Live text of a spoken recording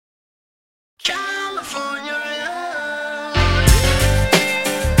California.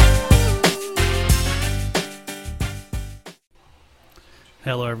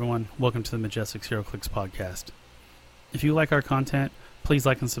 Hello everyone, welcome to the Majestics HeroClix podcast. If you like our content, please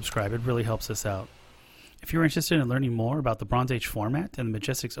like and subscribe, it really helps us out. If you're interested in learning more about the Bronze Age format and the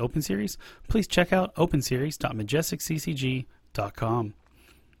Majestics Open Series, please check out openseries.majesticsccg.com.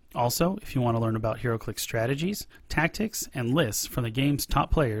 Also, if you want to learn about HeroClix strategies, tactics, and lists from the game's top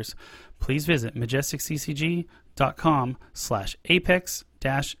players, please visit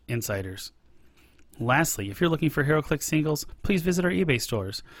majesticsccg.com/apex-insiders. Lastly, if you're looking for HeroClix singles, please visit our eBay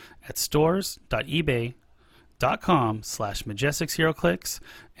stores at stores.ebay.com/MajesticsHeroClix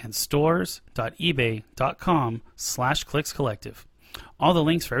and stores.ebay.com/ClicksCollective. All the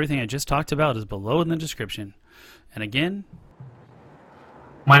links for everything I just talked about is below in the description. And again,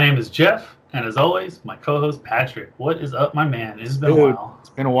 my name is Jeff, and as always, my co-host Patrick. What is up, my man? It's been a while. It's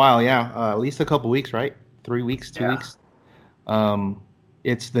been a while, yeah. At least a couple weeks, right? 3 weeks, 2 weeks.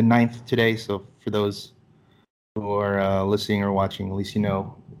 It's the 9th today, so for those who are listening or watching, at least you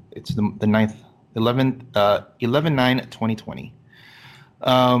know it's the 9th, 11/9/2020.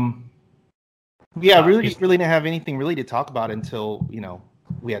 Really didn't have anything really to talk about until,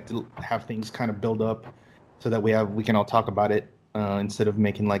 we had to have things kind of build up so that we can all talk about it. Instead of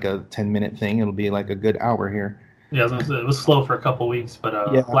making like a 10-minute thing, it'll be like a good hour here. Yeah, it was slow for a couple weeks, but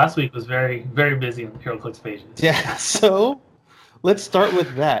last week was very, very busy on the HeroClix pages. Yeah, so let's start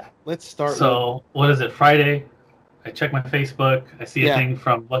with that. What is it, Friday? I check my Facebook. I see a thing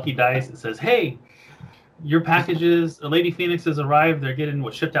from Lucky Dice. It says, hey, your packages, Lady Phoenix has arrived. They're getting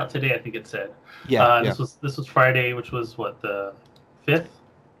shipped out today, I think it said. This was Friday, which was what, the 5th?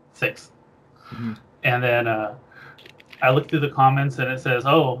 6th. Mm-hmm. And then I look through the comments and it says,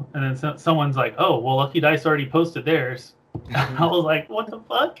 oh, and then someone's like, oh, well, Lucky Dice already posted theirs. And I was like, what the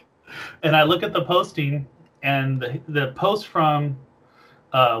fuck? And I look at the posting, and the post from,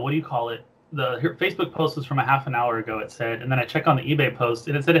 the Facebook post was from a half an hour ago, it said. And then I check on the eBay post,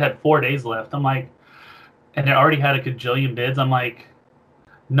 and it said it had 4 days left. I'm like, and it already had a gajillion bids. I'm like,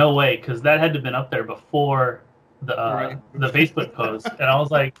 no way, because that had to have been up there before the Facebook post. And I was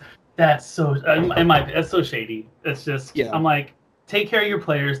like, that's so shady. It's just, I'm like, take care of your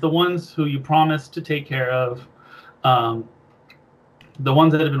players, the ones who you promised to take care of, the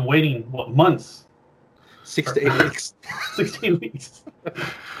ones that have been waiting, months? 6 to 8 weeks. 16 weeks.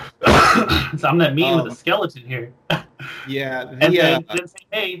 So I'm that meeting with a skeleton here. Then say,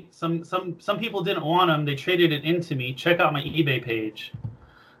 hey, some people didn't want them. They traded it into me. Check out my eBay page.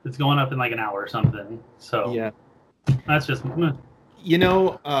 It's going up in like an hour or something. So that's just.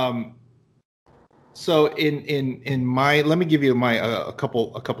 So in my, let me give you my a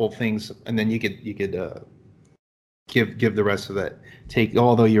couple of things, and then you could give the rest of that take.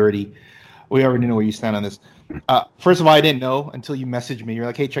 Although we already know where you stand on this. First of all, I didn't know until you messaged me. You're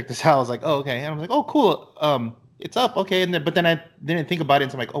like, hey, check this out. I was like, oh, okay. And I was like, oh, cool. It's up, okay. But then I didn't think about it.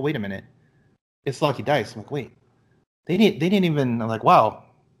 And so I'm like, oh, wait a minute. It's Lucky Dice. I'm like, wait. They didn't even. I'm like, wow.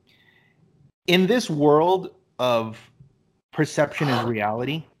 In this world of perception is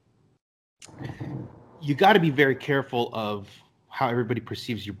reality, you got to be very careful of how everybody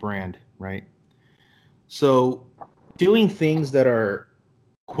perceives your brand, right? So doing things that are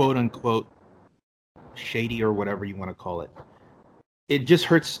quote unquote shady or whatever you want to call it, it just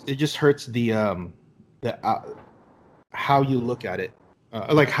hurts the how you look at it,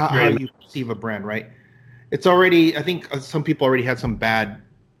 like how you perceive a brand, right? It's already, I think some people already had some bad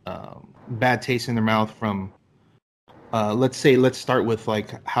taste in their mouth from let's start with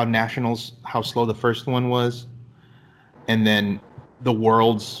like how Nationals, how slow the first one was, and then the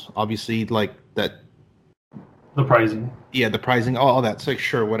Worlds, obviously, like that. The pricing. Yeah, the pricing, all that. So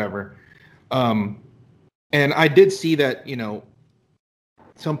sure, whatever. And I did see that,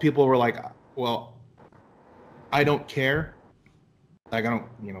 some people were like, well, I don't care. Like, I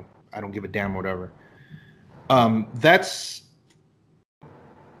don't give a damn, whatever. That's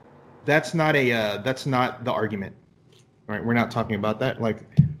not the argument. Right, we're not talking about that. Like,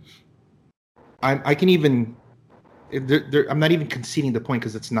 I can even, I'm not even conceding the point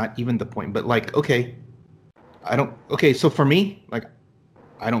because it's not even the point. But like, okay, so for me, like,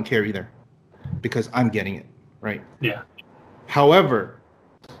 I don't care either because I'm getting it, right? Yeah. However,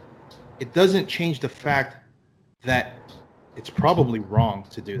 it doesn't change the fact that it's probably wrong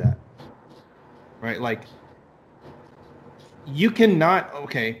to do that, right? Like, you cannot.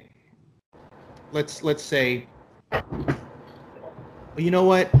 Okay, let's say. You know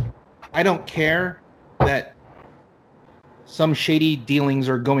what? I don't care that some shady dealings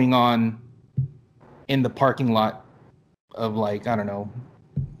are going on in the parking lot of, like, I don't know,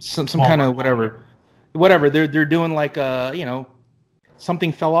 some kind of whatever. They're doing like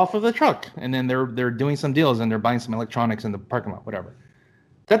something fell off of the truck, and then they're doing some deals and they're buying some electronics in the parking lot, whatever.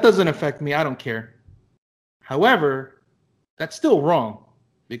 That doesn't affect me. I don't care. However, that's still wrong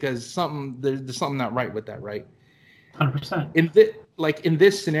because there's something not right with that, right? 100%. In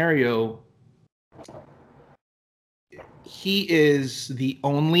this scenario, he is the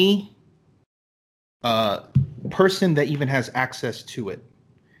only person that even has access to it.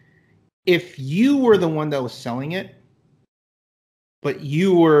 If you were the one that was selling it, but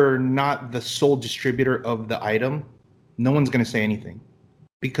you were not the sole distributor of the item, no one's going to say anything.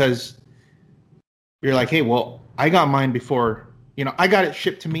 Because you're like, hey, well, I got mine before, I got it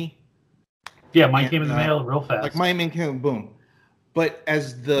shipped to me. Yeah, mine came in the mail real fast. Like mine came, boom. But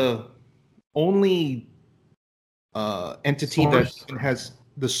as the only entity that has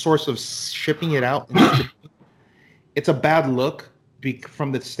the source of shipping it out, it's a bad look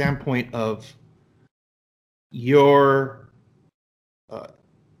from the standpoint of your,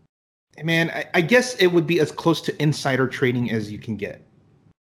 I guess it would be as close to insider trading as you can get.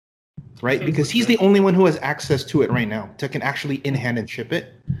 Right? Because he's the only one who has access to it right now, can actually in-hand and ship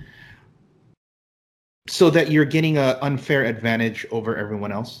it. So that you're getting an unfair advantage over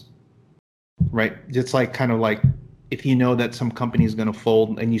everyone else. Right? It's kind of like if you know that some company is going to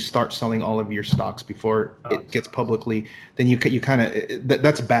fold and you start selling all of your stocks before it gets publicly, then you kind of,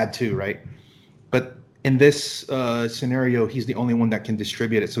 that's bad too, right? But in this scenario, he's the only one that can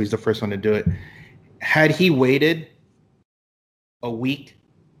distribute it, so he's the first one to do it. Had he waited a week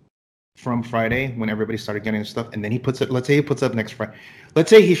from Friday when everybody started getting stuff, and then let's say he puts it up next Friday. Let's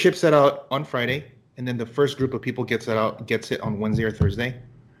say he ships it out on Friday, and then the first group of people gets it on Wednesday or Thursday.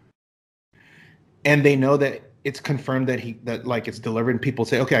 And they know that it's confirmed that it's delivered, and people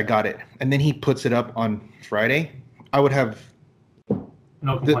say, okay, I got it. And then he puts it up on Friday. I would have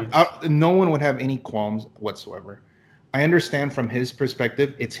no complaints. No one would have any qualms whatsoever. I understand from his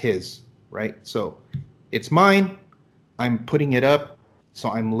perspective, it's his, right? So it's mine. I'm putting it up. So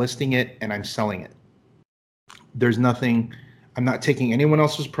I'm listing it and I'm selling it. There's nothing, I'm not taking anyone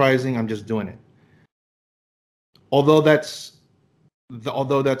else's pricing. I'm just doing it. Although that's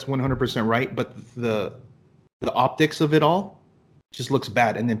 100% right, but the optics of it all just looks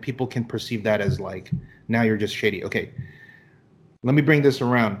bad. And then people can perceive that as now you're just shady. Okay, let me bring this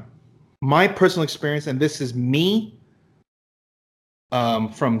around. My personal experience, and this is me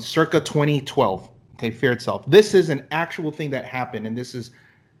from circa 2012. Okay, Fear Itself. This is an actual thing that happened, and this is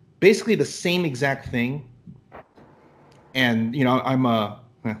basically the same exact thing. And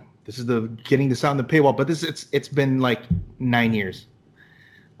this is the getting this out in the paywall, but it's been 9 years,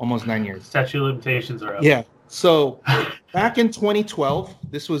 almost 9 years. Statute of limitations are up. Yeah. So back in 2012,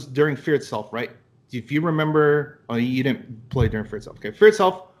 this was during Fear Itself, right? If you remember, you didn't play during Fear Itself. Okay, Fear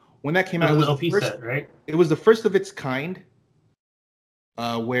Itself, when that came out, it was the first set, right? It was the first of its kind.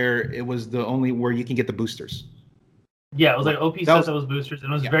 Where it was the only where you can get the boosters. Yeah, it was OP set that was boosters,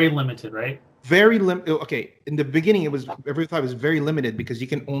 and it was very limited, right? Very limited. Okay, in the beginning, everybody thought it was very limited because you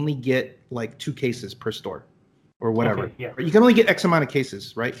can only get 2 cases per store, or whatever. Okay, yeah. You can only get X amount of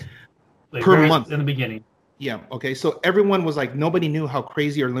cases, right? Per month in the beginning. Yeah. Okay. So everyone was nobody knew how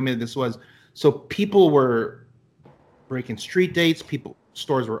crazy or limited this was. So people were breaking street dates.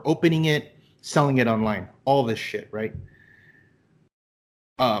 Stores were opening it, selling it online. All this shit, right?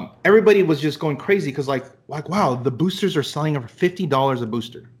 Everybody was just going crazy because wow, the boosters are selling for $50 a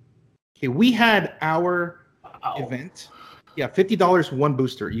booster. Okay, we had our event. Yeah, $50 one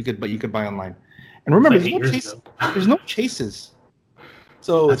booster you could buy online. And remember, there's no chases.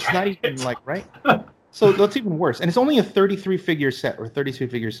 So it's not even right? So that's even worse. And it's only a 33 figure set or 32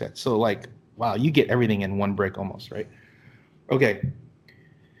 figure set. So wow, you get everything in one break almost, right? Okay.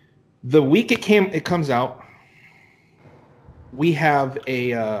 The week it comes out, we have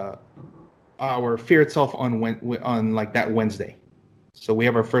our Fear Itself on that Wednesday. So we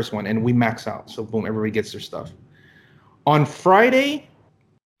have our first one and we max out. So boom, everybody gets their stuff. On Friday,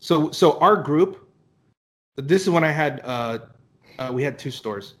 so our group, this is when I had we had 2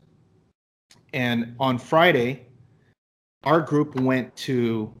 stores. And on Friday, our group went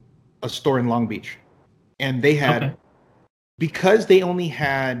to a store in Long Beach. And they had because they only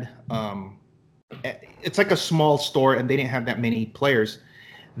had it's a small store and they didn't have that many players,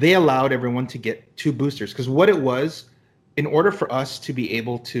 they allowed everyone to get 2 boosters. Because what it was, in order for us to be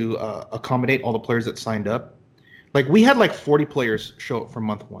able to accommodate all the players that signed up, we had 40 players show up for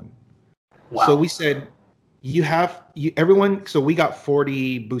month 1. Wow. So we said, everyone, so we got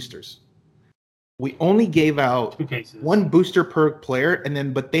 40 boosters. We only gave out 2 cases. 1 booster per player,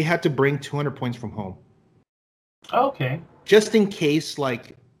 but they had to bring 200 points from home. Okay. Just in case,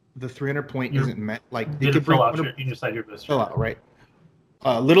 the 300 point isn't met. Like they Didn't could bring fill out inside your booster. fill out, right?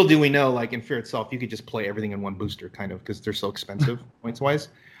 Little do we know, like in Fear itself, you could just play everything in one booster, kind of, because they're so expensive points wise.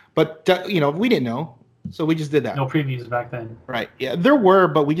 But we didn't know, so we just did that. No previews back then. Right? Yeah, there were,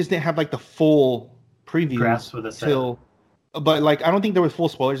 but we just didn't have like the full previews Grasp with a set. But like, I don't think there was full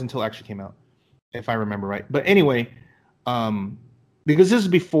spoilers until it actually came out, if I remember right. But anyway, because this is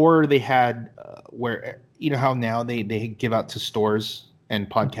before they had where how now they give out to stores and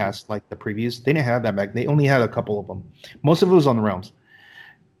podcasts like the previews. They didn't have that back. They only had a couple of them. Most of it was on the Realms,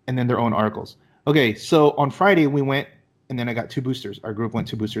 and then their own articles. Okay, so on Friday we went, and then I got 2 boosters. Our group went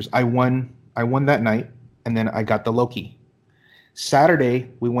 2 boosters. I won that night, and then I got the Loki. Saturday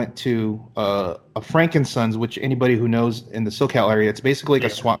we went to a Frankensons, which anybody who knows in the SoCal area, it's basically like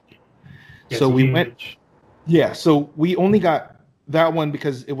a swamp. Yeah, so we went. Yeah, so we only got that one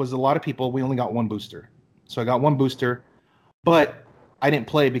because it was a lot of people. We only got 1 booster. So I got 1 booster, but I didn't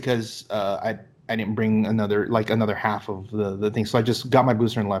play because I didn't bring another half of the thing. So I just got my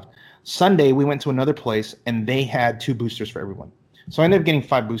booster and left. Sunday we went to another place and they had 2 boosters for everyone. So I ended up getting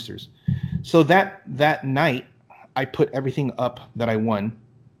 5 boosters. So that night I put everything up that I won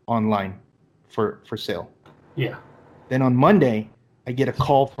online for sale. Yeah. Then on Monday I get a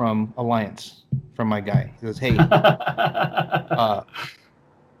call from Alliance from my guy. He goes, "Hey,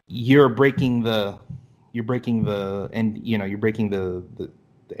 you're breaking the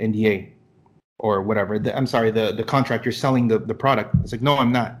NDA or whatever. The contract. You're selling the product." I was like, "No,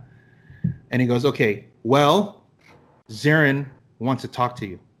 I'm not." And he goes, "Okay, well, Zarin wants to talk to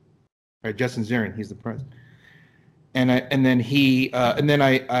you." Right, Justin Zarin, he's the president. And then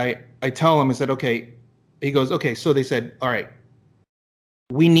I tell him, I said, "Okay." He goes, "Okay." So they said, "All right,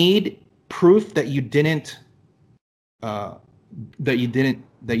 we need proof that you didn't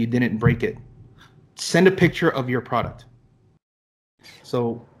break it. Send a picture of your product."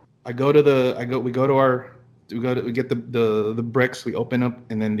 So we get the bricks, we open up,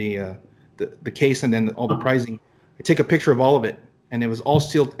 and then the case, and then all the pricing. I take a picture of all of it, and it was all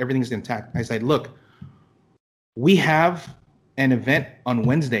sealed. Everything's intact. I said, "Look, we have an event on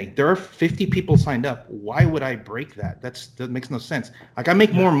Wednesday. There are 50 people signed up. Why would I break that? That makes no sense. Like, I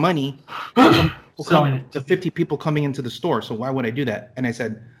make more money from the 50 people coming into the store. So why would I do that?" And I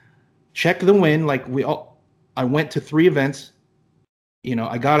said, "Check the win. Like I went to 3 events.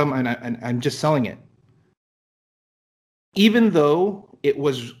 I got them, and I'm just selling it. Even though it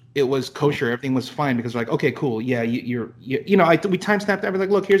was kosher, everything was fine because we're like, okay, cool, yeah, we time-stamped everything.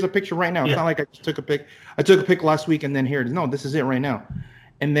 Like, look, here's a picture right now. It's not like I just took a pic. I took a pic last week and then here it is. No, this is it right now.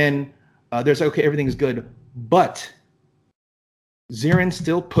 And then there's like, okay, everything is good, but Zarin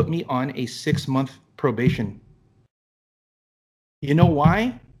still put me on a 6-month probation. You know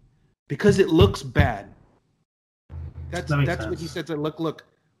why? Because it looks bad. That's what he said. Look.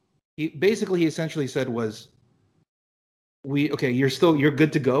 He essentially said was, you're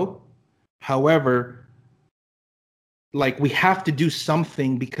good to go. However, like, we have to do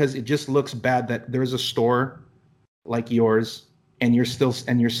something because it just looks bad that there's a store like yours and you're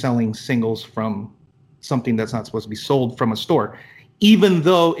selling singles from something that's not supposed to be sold from a store, even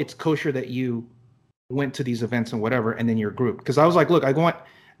though it's kosher that you went to these events and whatever, and then your group." Because I was like, look, I want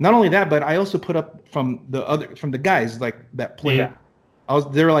not only that, but I also put up from the guys like that play. Yeah.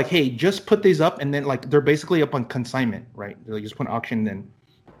 They were like, "Hey, just put these up," and then like they're basically up on consignment, right? They like, just put an auction, and then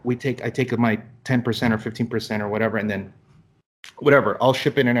I take my 10% or 15% or whatever, and then whatever, I'll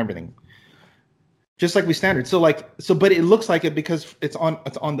ship it and everything, just like we standard. But it looks like it because it's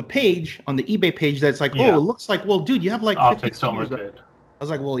on the page, on the eBay page, that's like, oh, it looks like, well, dude, you have like 50 don't look good. I was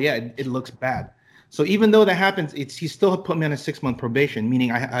like, well, yeah, it looks bad. So even though that happens, he still put me on a 6-month probation,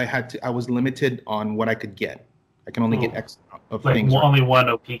 meaning I was limited on what I could get. I can only get X of things. Only 1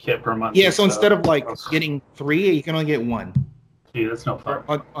 OP kit per month. Yeah, so instead of like getting 3, you can only get 1. Dude, that's no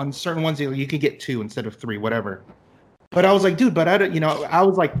fun. On certain ones, you could get 2 instead of 3, whatever. But I was like, dude, but I don't, I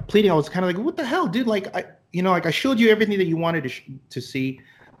was like pleading. I was kind of like, what the hell, dude? Like, I showed you everything that you wanted to see,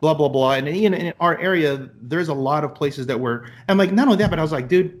 blah, blah, blah. And in our area, there's a lot of places that were, I'm like, not only that, but I was like,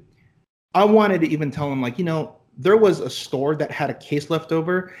 dude, I wanted to even tell him, like, there was a store that had a case left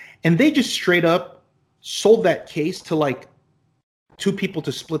over, and they just straight up sold that case to like 2 people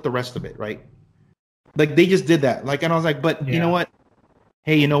to split the rest of it, right? Like, they just did that. Like, and I was like, but you know what?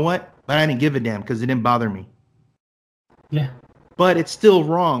 Hey, you know what? But I didn't give a damn because it didn't bother me. Yeah. But it's still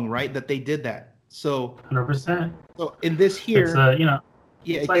wrong, right? That they did that. So 100%. So in this here,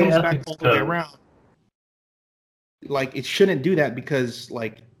 it like comes back all the way around. Like, it shouldn't do that because,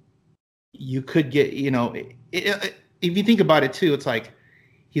 like, you could get, if you think about it too, it's like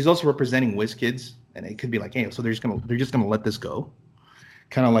he's also representing WizKids, and it could be like, hey, so they're just gonna let this go,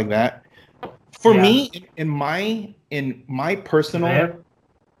 kind of like that. For me, in my personal,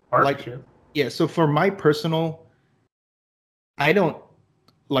 partnership. So for my personal, I don't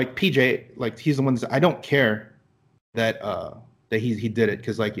like PJ. Like he's the one that I don't care that he did it,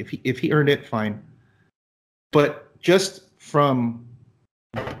 because like if he earned it, fine. But just from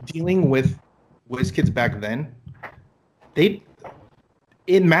dealing with WizKids back then,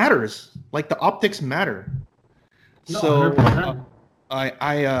 it matters. Like the optics matter. No, so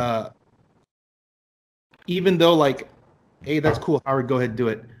I even though like, hey, that's cool, Howard, go ahead and do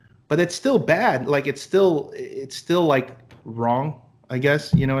it, but it's still bad. Like it's still like wrong, I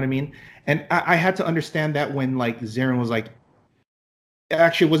guess. You know what I mean? And I had to understand that when like Zarin was like,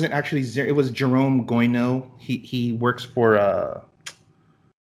 actually it wasn't actually Zarin, it was Jerome Goino. He works for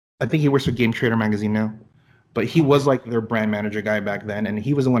I think he works for Game Trader magazine now, but he was like their brand manager guy back then, and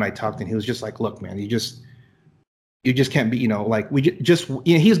he was the one I talked to, and he was just like, look, man, you just can't be, like we just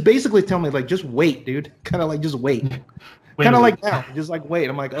he's basically telling me like, just wait, dude, kind of like just wait kind of like now, just like wait.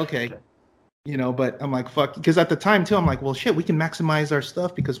 I'm like, okay, but I'm like, fuck, because at the time too, I'm like, well, shit, we can maximize our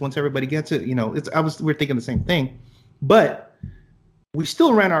stuff, because once everybody gets it, we're thinking the same thing, but we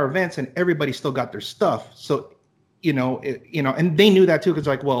still ran our events and everybody still got their stuff. So and they knew that too, because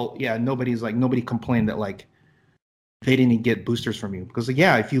like, well, yeah, nobody complained that like they didn't get boosters from you, because like,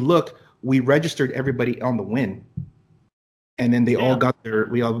 yeah, if you look, we registered everybody on the win, and then they all got their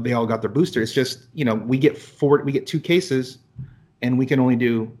booster. It's just we get 2 cases, and we can only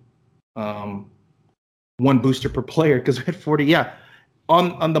do 1 booster per player, because we had 40. Yeah,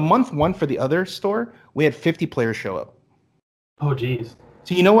 on the month 1 for the other store, we had 50 players show up. Oh geez.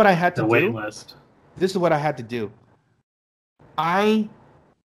 So you know what I had to do? The waiting list. This is what I had to do. The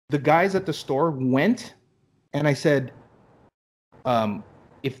guys at the store went, and I said,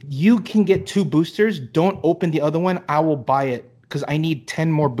 if you can get 2 boosters, don't open the other one. I will buy it, because I need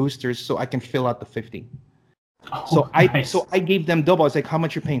 10 more boosters so I can fill out the 50. Oh, nice. I gave them double. I was like, how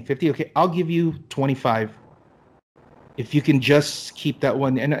much you're paying? 50? Okay, I'll give you 25. If you can just keep that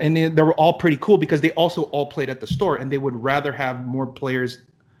one. And they were all pretty cool, because they also all played at the store, and they would rather have more players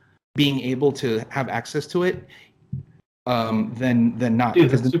being able to have access to it than not.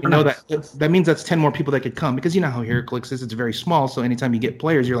 Dude, because that means that's 10 more people that could come, because you know how HeroClix is, it's very small, so anytime you get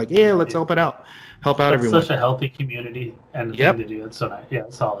players, you're like, yeah, let's help out everyone. It's such a healthy community and thing to do. It's so nice. Yeah,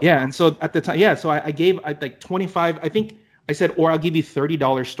 it's solid. Yeah, and so at the time, so I gave like 25, I think I said, or I'll give you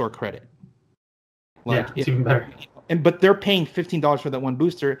 $30 store credit. Like, it's even better. But they're paying $15 for that 1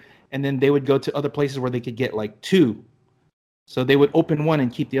 booster, and then they would go to other places where they could get like 2. So they would open 1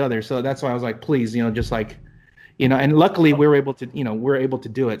 and keep the other. So that's why I was like, please, just like, and luckily we were able to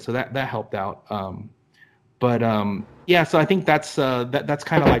do it. So that helped out. So I think that's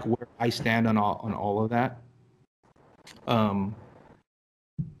kind of like where I stand on all of that.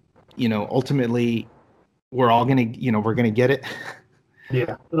 Ultimately we're all we're gonna get it.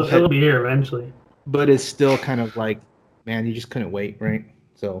 Yeah, it'll be here eventually. But it's still kind of like, man, you just couldn't wait, right?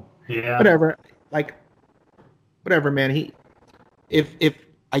 So yeah, whatever, man. If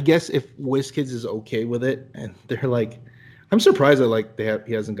I guess if WizKids is okay with it, and they're like, I'm surprised that like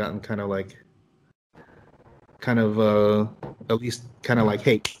he hasn't gotten kind of at least kind of like,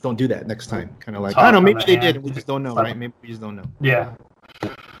 hey, don't do that next time. Kind of like, I don't know, maybe they did, and we just don't know, right? Maybe we just don't know. Yeah,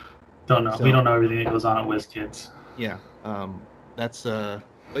 don't know. So, we don't know everything that goes on at WizKids. Yeah, that's but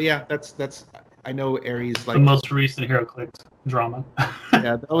yeah, that's. I know Aries like the most recent HeroClix drama.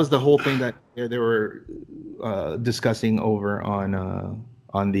 Yeah, that was the whole thing that they were discussing over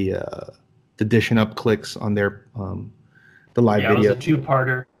on the Dishing Up clicks on their the live video. It was a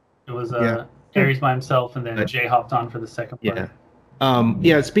 2-parter. It was Aries by himself, and then Jay hopped on for the second part.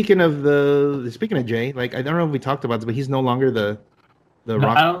 Yeah. Speaking of Jay, like I don't know if we talked about this, but he's no longer the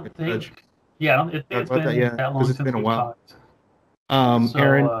Rock. I don't think. Judge. Yeah, it's been that long since it's been a while. So,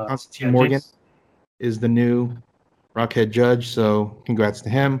 Aaron Constantine Morgan is the new Rockhead judge, so congrats to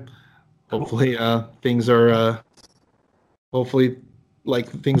him. Hopefully things are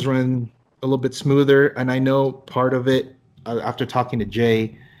things run a little bit smoother. And I know part of it, after talking to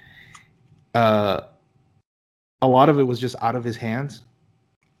Jay, a lot of it was just out of his hands,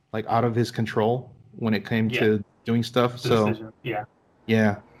 like out of his control when it came to doing stuff. So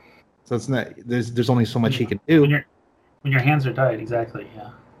yeah. So it's not, there's only so much he can do. When your hands are tied, exactly.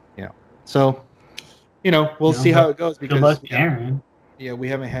 Yeah. So, we'll see how it goes, because good luck, Aaron. Yeah, we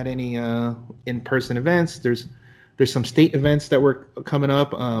haven't had any in-person events. There's some state events that were coming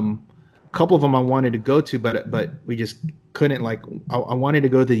up. A couple of them I wanted to go to, but we just couldn't. Like, I wanted to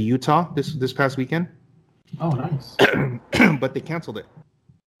go to Utah this past weekend. Oh, nice. But they canceled it.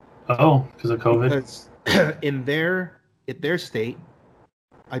 Oh, because of COVID. Because in their state,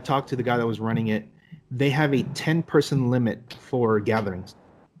 I talked to the guy that was running it. They have a 10-person limit for gatherings.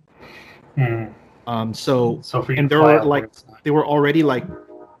 So for you and to there fly were out like there, it's not. there were already like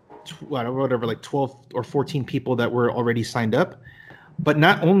whatever, like 12 or 14 people that were already signed up. But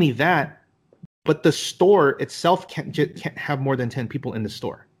not only that, but the store itself can't have more than 10 people in the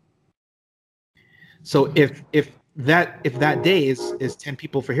store. So if that day is 10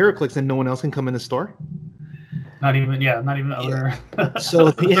 people for HeroClix, then no one else can come in the store. Not even the owner.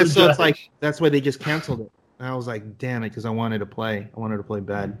 So it's like that's why they just canceled it. And I was like, damn it, because I wanted to play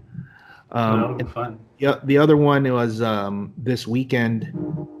bad. That would be fun. Yeah, the other one was this weekend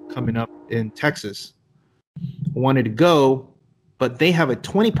coming up in Texas. I wanted to go, but they have a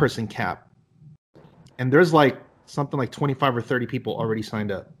 20-person cap, and there's like something like 25 or 30 people already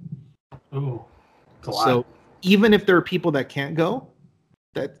signed up. Ooh, it's a lot. So even if there are people that can't go,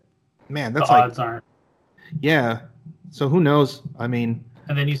 that's the odds aren't. Yeah. So who knows? I mean.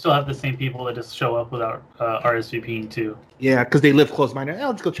 And then you still have the same people that just show up without RSVPing too. Yeah, because they live close by.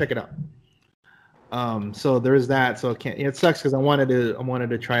 Let's go check it out. So there is that. So it sucks because I wanted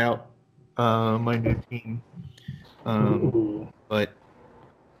to try out my new team. But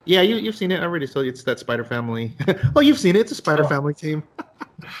yeah, you've seen it already. So it's that Spider Family. Oh, you've seen it. It's a Spider Family team.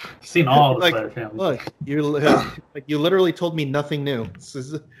 You've seen all the Spider Family. Look, you literally told me nothing new. It's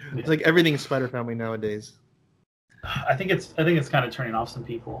like everything is Spider Family nowadays. I think it's kind of turning off some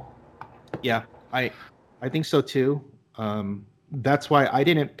people. Yeah, I think so too. That's why I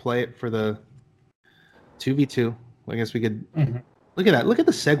didn't play it for the 2v2. I guess we could look at that. Look at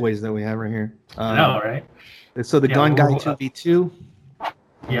the segues that we have right here. I know, right? So the Gun Guy 2v2.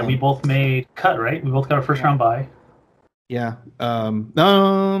 Yeah, we both made cut, right? We both got our first round bye. Yeah.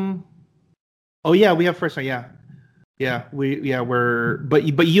 Oh yeah, we have first round. Yeah. Yeah. We're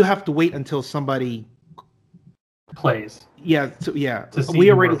but you have to wait until somebody plays. Yeah. So yeah,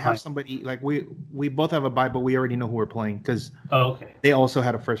 we already have somebody. Like we both have a bye, but we already know who we're playing because they also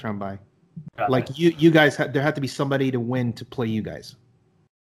had a first round bye. Like you guys there had to be somebody to win to play you guys.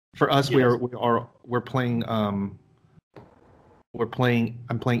 For us, yes. we're playing. I'm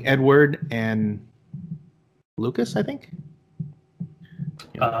playing Edward and Lucas, I think.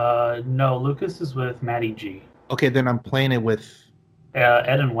 Yeah. No, Lucas is with Matty G. Okay, then I'm playing it with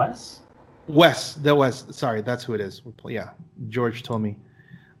Ed and Wes. Wes. Sorry, that's who it is. George told me.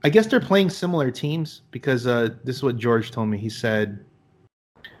 I guess they're playing similar teams because this is what George told me. He said,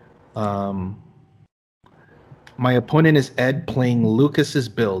 my opponent is Ed playing Lucas's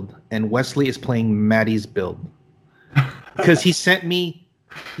build, and Wesley is playing Matty's build. Because he sent me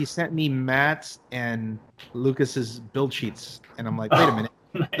Matt's and Lucas's build sheets, and I'm like, wait a minute,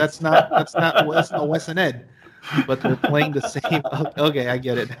 nice. that's not Wes and Ed, but they're playing the same. Okay, I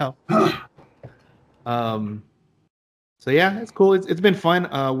get it now. So yeah, it's cool. It's been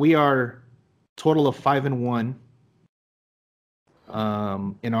fun. We are total of 5-1.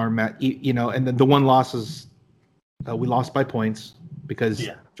 In our match, and then the one loss is we lost by points because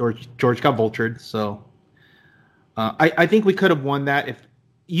George got vultured. So I think we could have won that if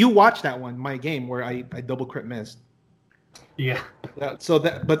you watched that one, my game where I double crit missed. Yeah.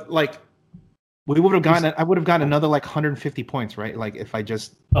 But like we would have gotten. I would have gotten another like 150 points, right? Like if I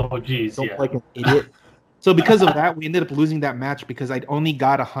just like an idiot. So because of that, we ended up losing that match because I'd only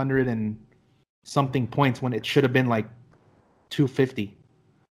got 100 and something points when it should have been like 250,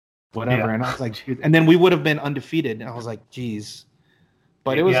 whatever. Yeah. And I was like, and then we would have been undefeated. And I was like, geez.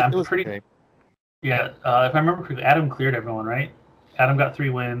 But it was pretty. Okay. Yeah, if I remember correctly, Adam cleared everyone, right? Adam got 3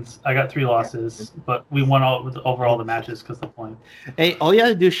 wins. I got 3 losses, but we won over all the matches because of the point. Hey, all you have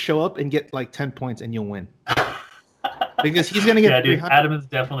to do is show up and get like 10 points, and you'll win. Because he's gonna get. Yeah, dude. Adam is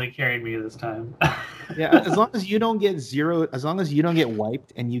definitely carrying me this time. Yeah, as long as you don't get 0, as long as you don't get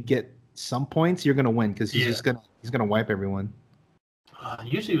wiped and you get some points, you're gonna win because he's gonna wipe everyone.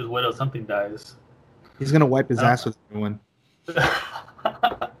 Usually with Widow, something dies. He's gonna wipe his ass with everyone. Put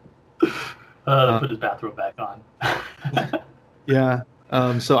his bathrobe back on. Yeah.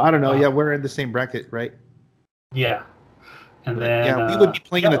 So I don't know. Yeah, we're in the same bracket, right? Yeah. And then we would be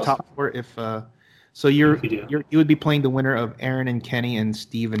playing in the top 4 if. So you would be playing the winner of Aaron and Kenny and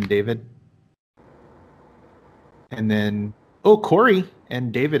Steve and David. And then Corey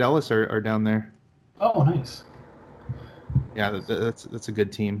and David Ellis are down there. Oh, nice. Yeah, that's a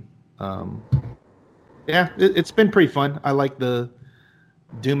good team. Yeah, it's been pretty fun. I like the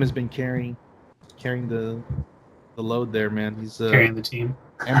Doom has been carrying the load there, man. He's carrying the team.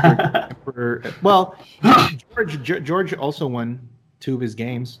 Emperor. Well, George also won 2 of his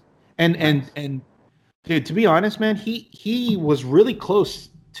games, and dude, to be honest, man, he was really close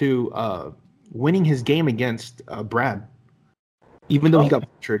to winning his game against Brad. even though he got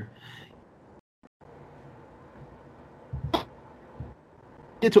butchered.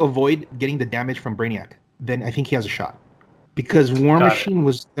 To avoid getting the damage from Brainiac, then I think he has a shot. Because War Machine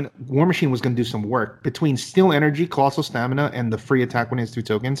was going to do some work between Steel Energy, Colossal Stamina, and the free attack when he has 2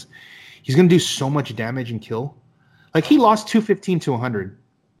 tokens. He's going to do so much damage and kill. Like he lost 215 to 100,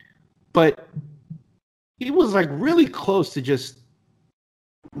 but he was like really close to just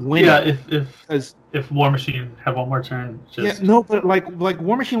winning. Yeah, if War Machine had one more turn, but like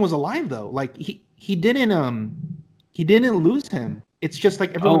War Machine was alive though. Like he didn't lose him. It's just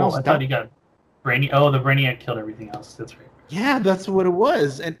like everyone else. I thought he got Brainiac. Oh, the Brainiac killed everything else. That's right. Yeah, that's what it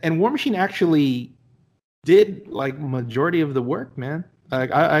was. And War Machine actually did like majority of the work, man.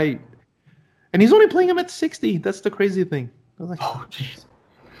 Like and he's only playing him at 60. That's the crazy thing. I was like, oh jeez.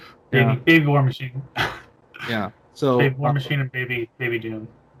 Baby War Machine. Yeah. So Baby War Machine and Baby Doom.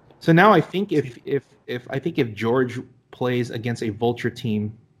 So now I think if George plays against a Vulture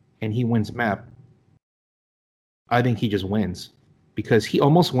team and he wins map, I think he just wins. Because he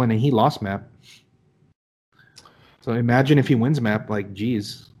almost won and he lost map. So imagine if he wins map, like,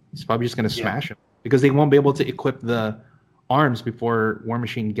 geez, he's probably just going to smash him. Because they won't be able to equip the arms before War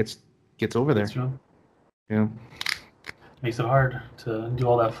Machine gets over there. That's true. Yeah. Makes it hard to do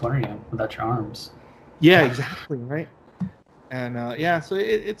all that flurrying without your arms. Yeah, exactly, right? And, so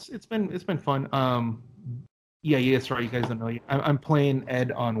it's been fun. Yeah, that's right. You guys don't know. I'm playing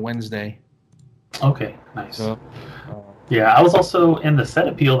Ed on Wednesday. Okay, nice. So, yeah, I was also in the set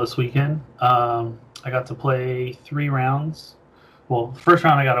appeal this weekend. I got to play 3 rounds. Well, the first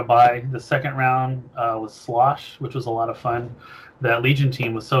round I got to buy. The second round was Slosh, which was a lot of fun. That Legion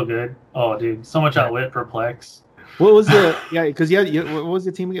team was so good. Oh, dude, so much outwit Perplex. What was the what was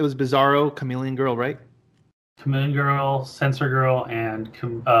the team? It was Bizarro, Chameleon Girl, right? Chameleon Girl, Sensor Girl, and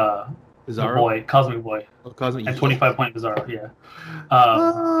Bizarro? Boy, Cosmic Boy. Oh, Cosmic. And 25-point Bizarro, yeah.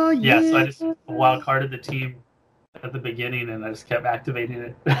 So I just wild carded the team at the beginning, and I just kept activating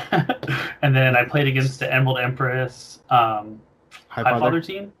it. And then I played against the Emerald Empress Highfather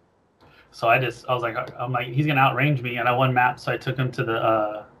team. So I was like, he's gonna outrange me, and I won map, so I took him to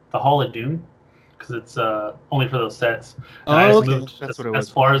the Hall of Doom because it's only for those sets. And I just moved as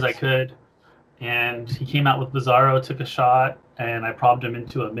far as I could, and he came out with Bizarro, took a shot, and I probbed him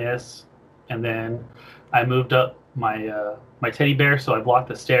into a miss, and then I moved up my teddy bear, so I blocked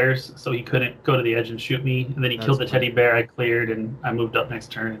the stairs so he couldn't go to the edge and shoot me, and then he killed the teddy bear. I cleared, and I moved up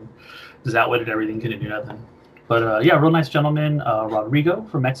next turn and just outwitted everything, couldn't do nothing. But real nice gentleman, Rodrigo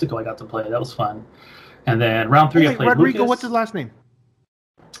from Mexico. I got to play. That was fun. And then round 3, I played Rodrigo. Lucas. What's his last name?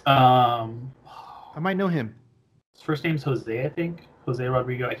 I might know him. His first name's Jose, I think. Jose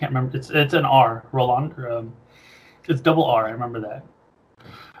Rodrigo. I can't remember. It's an R. Roland. It's double R. I remember that.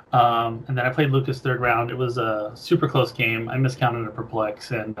 And then I played Lucas 3rd round. It was a super close game. I miscounted a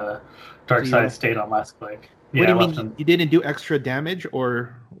Perplex, and Darkseid stayed on last click. What do you mean? You didn't do extra damage,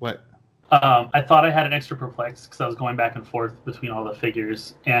 or what? I thought I had an extra Perplex because I was going back and forth between all the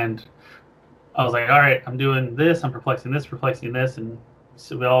figures, and I was like, all right, I'm doing this, I'm perplexing this, and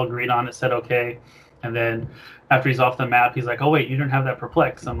so we all agreed on it, said okay. And then after he's off the map, he's like, oh wait, you didn't have that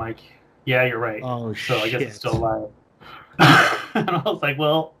Perplex. I'm like, yeah, you're right. Oh, so I guess it's still alive. And I was like,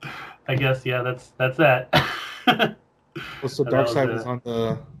 well, I guess, yeah, that's that. Well, so Darkseid was on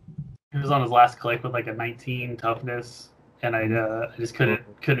the... He was on his last click with like a 19 toughness, and I just couldn't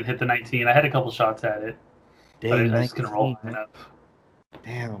hit the 19. I had a couple shots at it, but I just couldn't roll enough.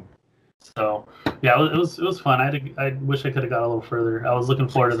 Damn. So yeah, it was fun. I wish I could have got a little further. I was looking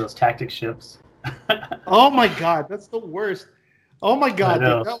forward to those tactic ships. Oh my god, that's the worst. Oh my god,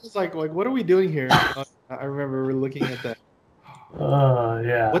 dude, that was like what are we doing here? I remember we were looking at that.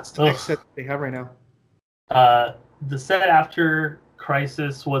 Yeah. What's the next set they have right now? The set after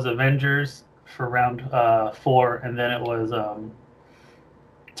Crisis was Avengers for round 4, and then it was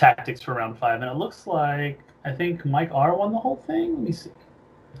Tactics for round 5. And it looks like I think Mike R won the whole thing. Let me see.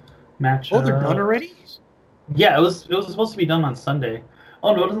 Match. Oh, they're done already? Yeah, it was supposed to be done on Sunday.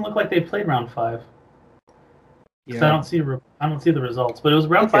 Oh no, it doesn't look like they played round 5. Yeah. I don't see the results, but it was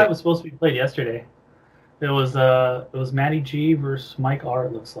round 5 was supposed to be played yesterday. It was Matty G versus Mike R.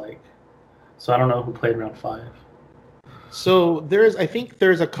 It looks like. So I don't know who played round 5. So I think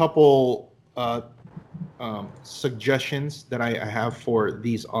there's a couple suggestions that I have for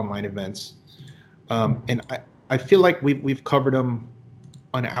these online events, and I feel like we've covered them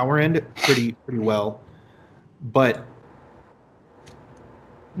on our end pretty well, but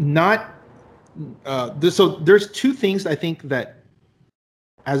not. So there's 2 things I think that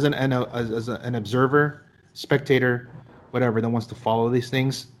as an observer, spectator, whatever that wants to follow these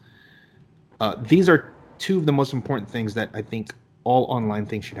things, these are 2 of the most important things that I think all online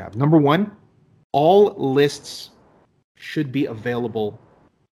things should have. Number one, all lists should be available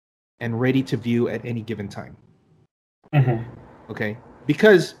and ready to view at any given time. Mm-hmm. Okay,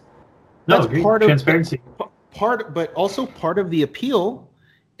 because that's part transparency. But also part of the appeal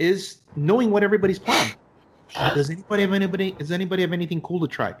is knowing what everybody's playing. Does anybody have anything cool to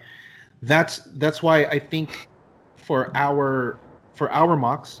try? That's why I think for our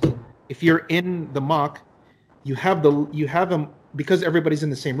mocks, if you're in the mock, you have them because everybody's in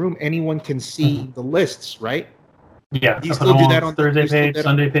the same room. Anyone can see the lists, right? Yeah, you still do that on Thursday page,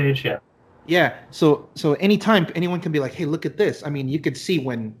 Sunday page. Yeah. Yeah. So anytime anyone can be like, hey, look at this. I mean, you could see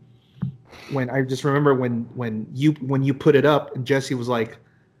when I just remember when you put it up and Jesse was like,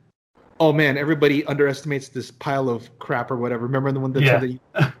 oh man, everybody underestimates this pile of crap or whatever. Remember the one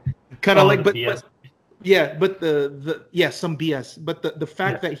that kind of like, but some BS. But the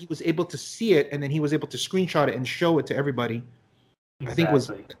fact that he was able to see it and then he was able to screenshot it and show it to everybody, exactly. I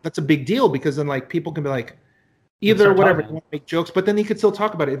think that's a big deal because then like people can be like, either whatever, they want to make jokes, but then you could still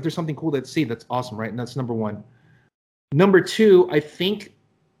talk about it. If there's something cool to see, that's awesome, right? And that's number one. Number two, I think,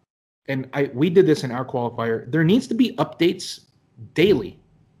 and we did this in our qualifier, there needs to be updates daily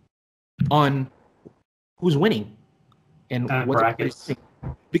on who's winning and what brackets.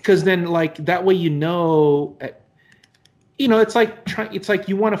 Because then like that way it's like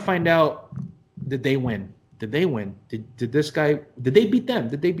you want to find out, did they win? Did they win? Did they beat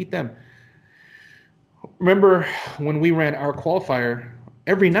them? Remember when we ran our qualifier,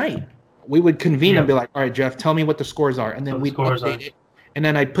 every night we would convene and be like, all right, Jeff, tell me what the scores are. And then we'd update it. And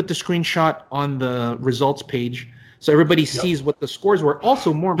then I'd put the screenshot on the results page so everybody sees what the scores were.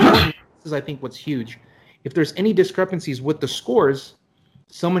 Also, more important, this is I think what's huge. If there's any discrepancies with the scores,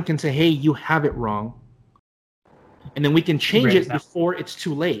 someone can say, hey, you have it wrong. And then we can change it before it's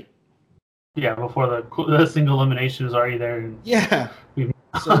too late. Yeah, before the single elimination is already there. Yeah.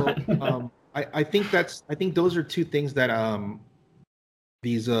 So I think those are two things that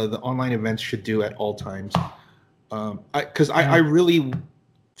these the online events should do at all times. I really,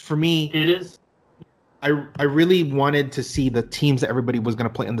 for me, it is. I really wanted to see the teams that everybody was going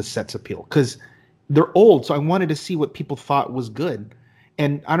to play in the sets appeal because they're old, so I wanted to see what people thought was good.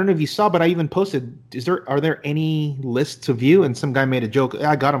 And I don't know if you saw, but I even posted, are there any lists to view? And some guy made a joke.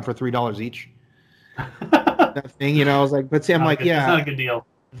 I got them for $3 each. That thing, I was like, but see, I'm like, yeah, it's not a good deal.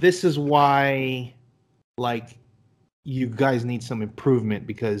 This is why, like, you guys need some improvement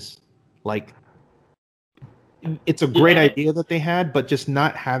because, like, it's a great idea that they had, but just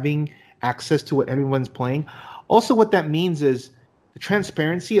not having access to what everyone's playing. Also, what that means is the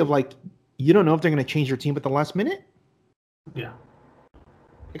transparency of, like, you don't know if they're going to change your team at the last minute. Yeah.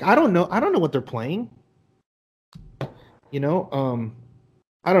 Like, I don't know what they're playing. I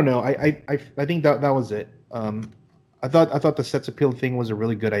don't know. I think that was it. I thought the sets appeal thing was a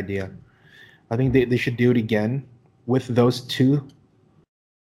really good idea. I think they should do it again with those two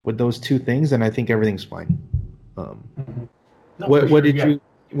things, and I think everything's fine.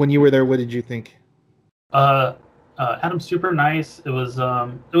 When you were there? What did you think? Adam's super nice. It was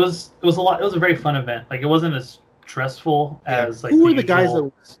a lot. It was a very fun event. Like it wasn't as stressful as like. Who were the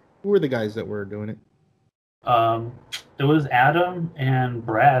guys that were doing it? It was Adam and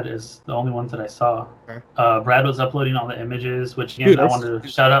Brad is the only ones that I saw. Okay. Brad was uploading all the images, which again I wanted to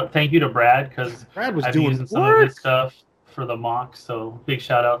shout out. Thank you to Brad because Brad was using some of his stuff for the mock. So big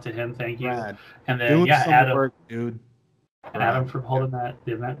shout out to him. Thank you. Brad, and then Adam, work, dude. And Adam for holding the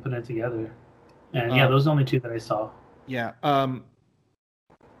event, putting it together. And those are the only two that I saw. Yeah.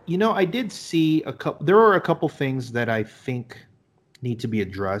 I did see a couple. There are a couple things that I think need to be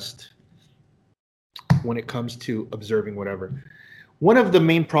addressed when it comes to observing whatever. One of the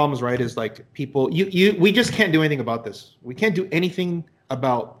main problems, right, is like people. We just can't do anything about this. We can't do anything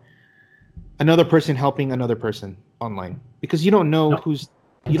about another person helping another person online because you don't know who's.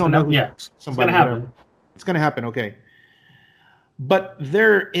 You don't know who's somebody. It's gonna happen. It's gonna happen. Okay. But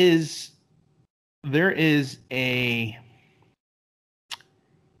there is I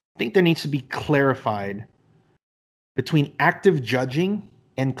think there needs to be clarified between active judging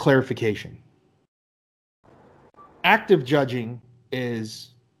and clarification. Active judging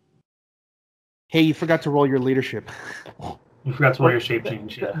is, hey, you forgot to roll your leadership. You forgot to roll your shape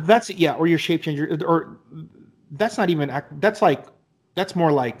change. Yeah. Or your shape changer, or that's not even that's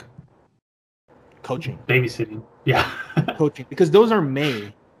more like coaching, babysitting. Yeah, coaching, because those are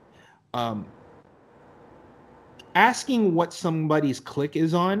made. Asking what somebody's click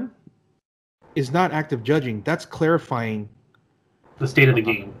is on is not active judging. That's clarifying the state of the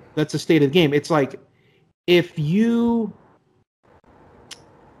game. That's the state of the game. It's like if you,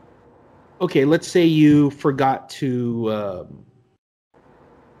 okay, let's say you forgot to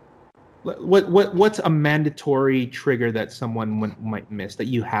What's a mandatory trigger that someone might miss that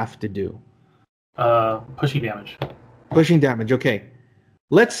you have to do? Pushing damage. Pushing damage. Okay.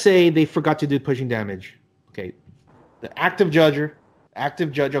 Let's say they forgot to do pushing damage. Okay. The active judge.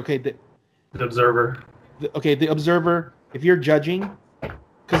 Okay. The observer. The observer. If you're judging,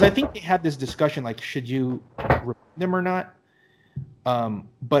 because I think they had this discussion, like, should you remind them or not?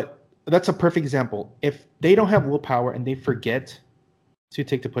 But that's a perfect example. If they don't have willpower and they forget to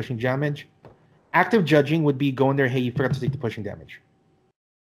take the pushing damage, active judging would be going there, hey, you forgot to take the pushing damage.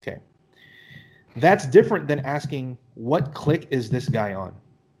 Okay. That's different than asking, what click is this guy on?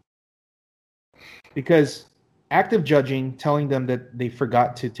 Because active judging, telling them that they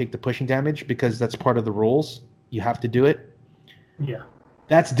forgot to take the pushing damage because that's part of the rules, you have to do it. Yeah.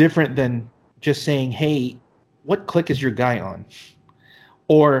 That's different than just saying, hey, what click is your guy on?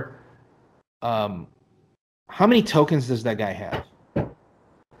 Or how many tokens does that guy have?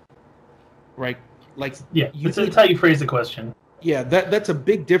 Right? Like, yeah, it's how you phrase the question. Yeah, that's a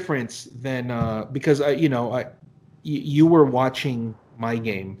big difference than because you were watching my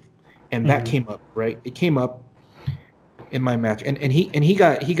game, and that came up, right? It came up in my match, and he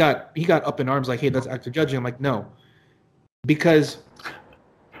got up in arms like, hey, that's active judging. I'm like, no, because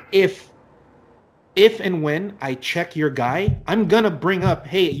if and when I check your guy, I'm gonna bring up,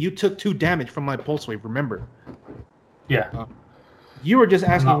 hey, you took 2 damage from my pulse wave. Remember? Yeah. You were just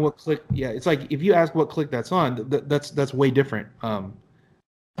asking what click. Yeah, it's like if you ask what click that's on, that's way different.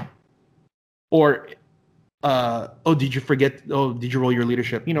 Or, oh, did you forget? Oh, did you roll your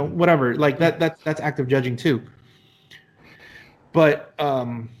leadership? You know, whatever. Like that's active judging too. But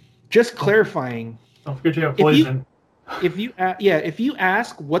just clarifying. Don't forget you have poison. If you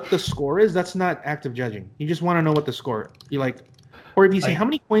ask what the score is, that's not active judging. You just want to know what the score. You like, or if you say how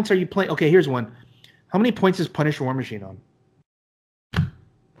many points are you playing? Okay, here's one. How many points is Punish War Machine on?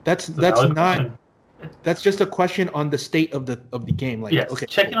 That's just a question on the state of the game. Like, yes, okay,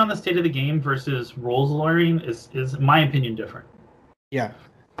 checking on the state of the game versus rules learning is in my opinion different. Yeah,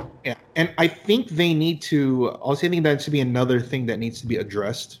 and I think they need to. Also, I think that should be another thing that needs to be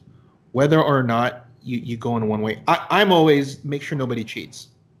addressed, whether or not you go in one way. I'm always make sure nobody cheats.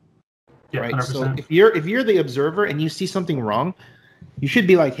 Yeah, right. 100%. So if you're the observer and you see something wrong, you should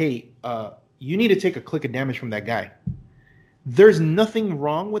be like, hey, you need to take a click of damage from that guy. There's nothing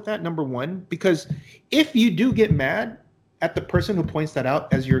wrong with that, number one, because if you do get mad at the person who points that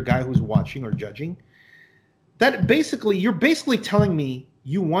out as your guy who's watching or judging, that you're basically telling me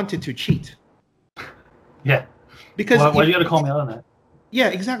you wanted to cheat. Yeah. Because why do you got to call me out on that? Yeah,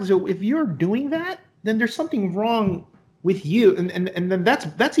 exactly. So if you're doing that, then there's something wrong with you, and then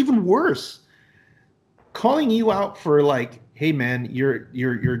that's even worse. Calling you out for like, hey man, you're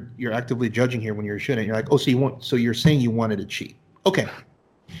actively judging here when you shouldn't. You're like, oh, so you're saying you wanted to cheat. Okay.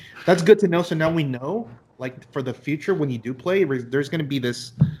 That's good to know. So now we know, like, for the future when you do play, there's going to be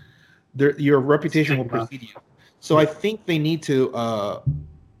this your reputation will precede you. So I think they need to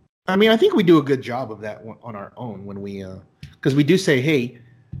I think we do a good job of that on our own when we because we do say, hey,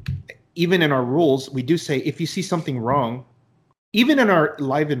 even in our rules, we do say if you see something wrong, even in our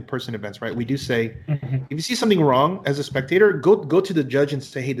live in-person events, right? We do say, if you see something wrong as a spectator, go to the judge and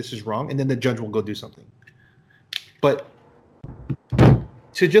say, hey, this is wrong. And then the judge will go do something. But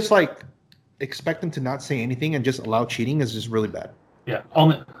to just like expect them to not say anything and just allow cheating is just really bad. Yeah.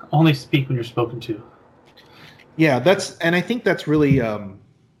 Only speak when you're spoken to. Yeah, and I think that's really,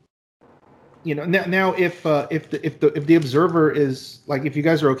 now if the observer is like, if you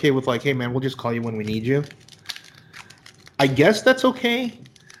guys are okay with like, hey man, we'll just call you when we need you. I guess that's okay,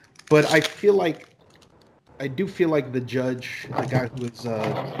 but I do feel like the judge, the guy who is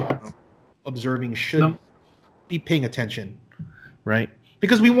observing, should be paying attention, right?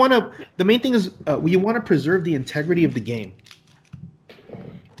 Because the main thing is we want to preserve the integrity of the game,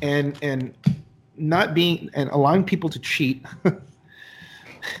 and not being and allowing people to cheat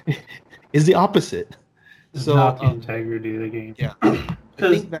is the opposite. It's so not the integrity of the game. Yeah,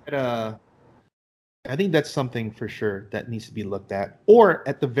 I think that's something for sure that needs to be looked at, or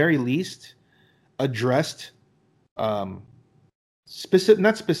at the very least, addressed.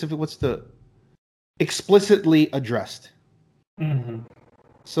 Explicitly addressed,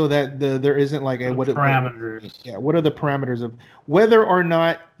 so that there isn't like what parameters. What are the parameters of whether or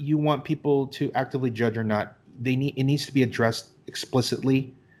not you want people to actively judge or not? It needs to be addressed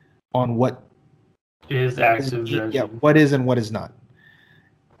explicitly on what is active judging. Yeah, what is and what is not.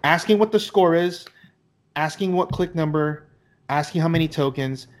 Asking what the score is. Asking what click number, asking how many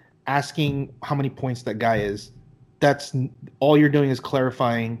tokens, asking how many points that guy is. That's all you're doing is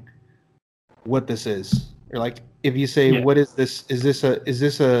clarifying what this is. You're like, if you say, what is this? Is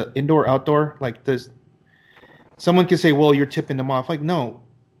this a indoor outdoor? Like this, someone can say, well, you're tipping them off. Like, no,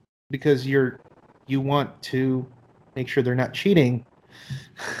 because you want to make sure they're not cheating.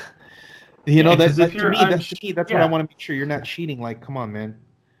 That's to me, that's what I want to make sure you're not cheating. Like, come on, man.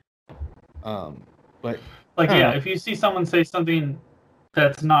 But like, if you see someone say something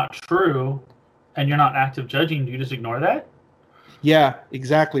that's not true and you're not active judging, do you just ignore that? Yeah,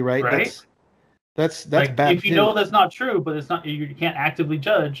 exactly. Right. That's like, bad. If you know that's not true, but it's not, you can't actively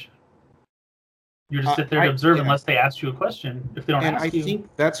judge. You just sit there to observe unless they ask you a question. If they don't ask you. I think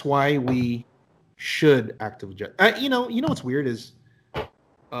that's why we should actively judge. You know what's weird is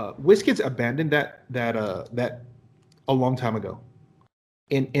WizKids abandoned that a long time ago.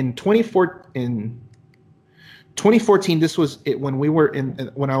 In 2014, this was it when we were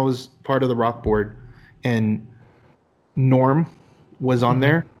when I was part of the Rock board and Norm was on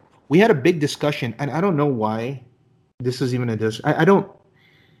there. We had a big discussion, and I don't know why this is even a discussion. I don't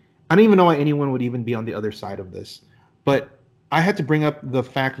even know why anyone would even be on the other side of this. But I had to bring up the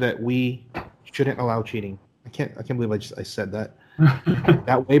fact that we shouldn't allow cheating. I can't believe I said that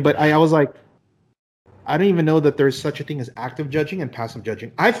that way. But I was like, I don't even know that there's such a thing as active judging and passive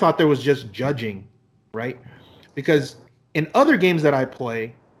judging. I thought there was just judging, right? Because in other games that I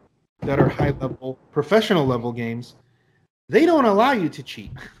play that are high level, professional level games, they don't allow you to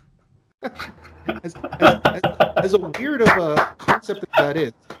cheat. as a weird of a concept that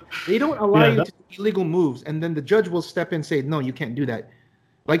is, they don't allow you to do illegal moves, and then the judge will step in and say, no, you can't do that.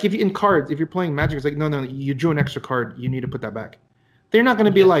 Like if you're playing Magic, it's like, no, you drew an extra card, you need to put that back. They're not going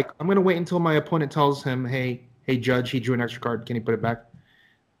to be like, I'm going to wait until my opponent tells him, hey judge, he drew an extra card, can he put it back?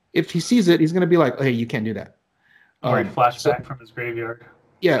 If he sees it, he's going to be like, hey, you can't do that. Or he flashback from his graveyard.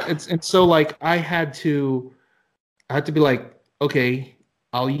 Yeah, and so like I had to be like, okay,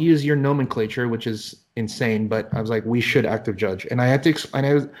 I'll use your nomenclature, which is insane, but I was like, we should active judge. And I had to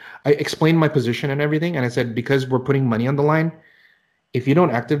explain, I explained my position and everything. And I said, because we're putting money on the line, if you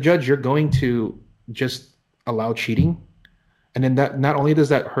don't active judge, you're going to just allow cheating. And then that, not only does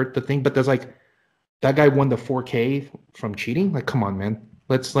that hurt the thing, but there's like, that guy won the 4K from cheating. Like, come on, man.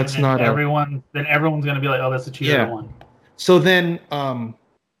 Let's not. Then everyone's going to be like, oh, that's a cheater one. So then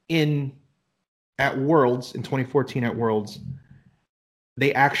at Worlds, in 2014 at Worlds,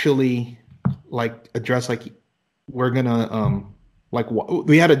 they actually like address like we're gonna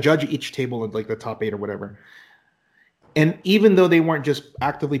we had a judge each table at like the top 8 or whatever, and even though they weren't just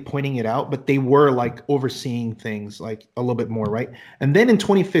actively pointing it out, but they were like overseeing things like a little bit more, right? And then in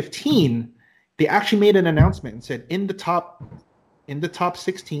 2015 they actually made an announcement and said in the top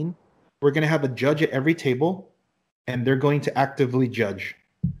 16 we're gonna have a judge at every table and they're going to actively judge.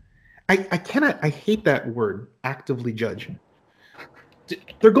 I hate that word, actively judge.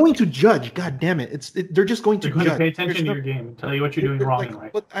 They're going to judge. God damn it! They're just going to judge. Going to pay attention to your game and tell you what you're doing wrong.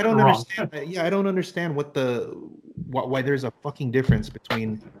 Right? But I don't understand. I don't understand why there's a fucking difference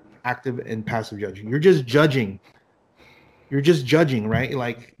between active and passive judging. You're just judging. You're just judging, right?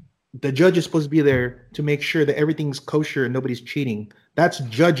 Like the judge is supposed to be there to make sure that everything's kosher and nobody's cheating. That's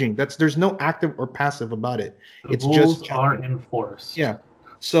judging. There's no active or passive about it. The rules are enforced. Yeah.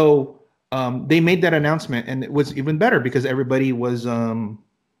 So. They made that announcement, and it was even better because everybody was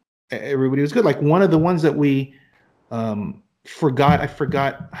good. Like one of the ones that we forgot.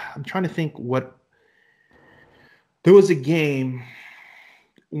 I'm trying to think what. There was a game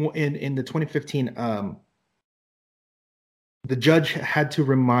in the 2015. The judge had to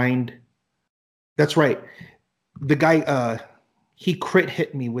remind. That's right. The guy he crit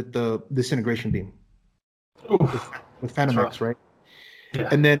hit me with the disintegration beam. With Phantom X, right? Yeah.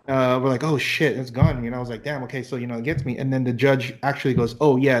 And then we're like, oh shit, it's gone. I was like, damn, okay, so it gets me. And then the judge actually goes,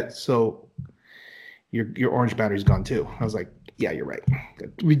 oh yeah, so your orange battery's gone too. I was like, yeah, you're right.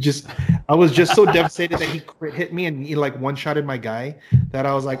 I was just so devastated that he hit me and he like one-shotted my guy that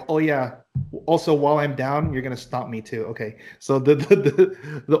I was like, oh yeah. Also, while I'm down, you're gonna stop me too. Okay, so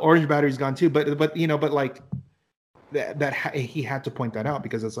the orange battery's gone too. But like that he had to point that out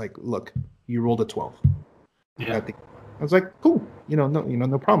because it's like, look, you rolled a 12. Yeah. I was like, cool,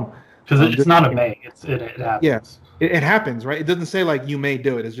 no problem. Because it's not a may. It happens. Yeah, it happens, right? It doesn't say like you may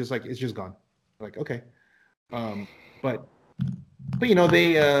do it. It's just like it's just gone. Like okay, but they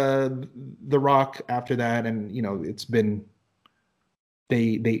the Rock after that, and it's been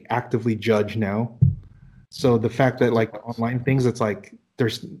they actively judge now. So the fact that like online things, it's like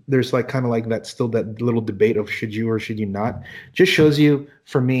there's like kind of like that still that little debate of should you or should you not, just shows you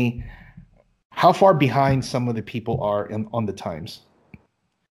for me how far behind some of the people are on the times.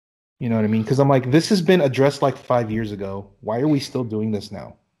 You know what I mean? Because I'm like, this has been addressed like 5 years ago. Why are we still doing this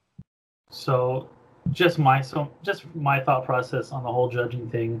now? So just my thought process on the whole judging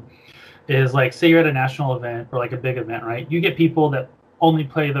thing is like, say you're at a national event or like a big event, right? You get people that only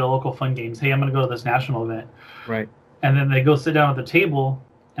play their local fun games. Hey, I'm going to go to this national event, Right. and then they go sit down at the table,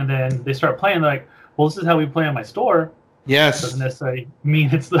 and then they start playing. They're like, well, this is how we play in my store. Yes. Doesn't necessarily mean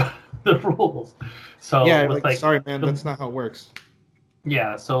it's the rules. So Yeah, with, like, sorry, man, that's not how it works.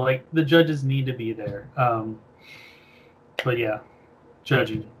 Yeah, so like the judges need to be there. But yeah,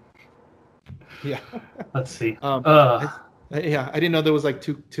 judging. Yeah. Let's see. Yeah, I didn't know there was like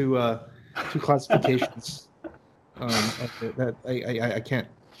two classifications. That I can't.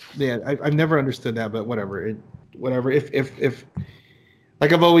 Yeah, I've never understood that, but whatever. Whatever. If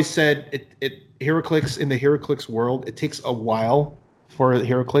like I've always said, HeroClix, in the HeroClix world, it takes a while for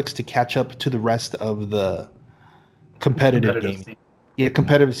HeroClix to catch up to the rest of the competitive game. Scene. Yeah,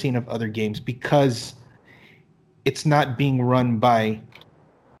 competitive scene of other games, because it's not being run by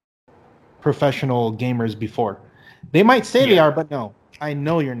professional gamers before. They might say they are, but no, I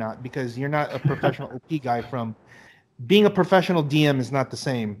know you're not, because you're not a professional OP guy. From being a professional DM is not the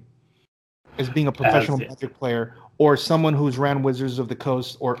same as being a professional Magic player, or someone who's ran Wizards of the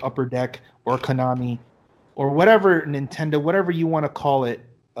Coast or Upper Deck or Konami or whatever, Nintendo, whatever you want to call it,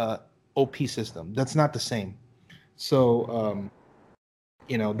 OP system. That's not the same. So,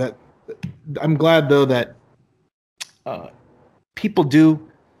 that I'm glad though that people do.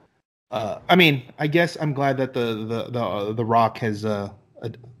 I guess I'm glad that the Rock has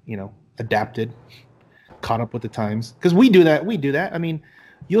adapted, caught up with the times, because we do that. I mean,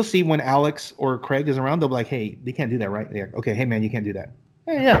 you'll see when Alex or Craig is around, they'll be like, "Hey, they can't do that, right?" They're like, "Okay, hey man, you can't do that."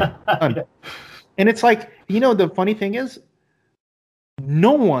 Yeah. And it's like, the funny thing is,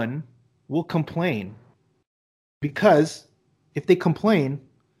 no one will complain, because if they complain,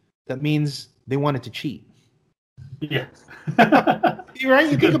 that means they wanted to cheat. Yeah.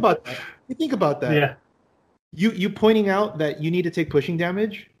 Right? You think about that. Yeah. You pointing out that you need to take pushing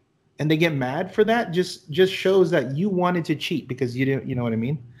damage, and they get mad for that, just shows that you wanted to cheat, because you didn't. You know what I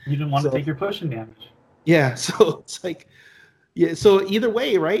mean? You didn't want to take your pushing damage. Yeah. So it's like, yeah. So either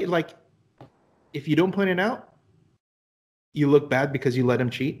way, right? Like, if you don't point it out, you look bad because you let them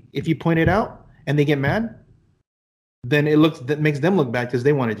cheat. If you point it out and they get mad, then that makes them look bad because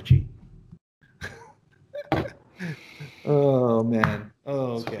they wanted to cheat. Oh man.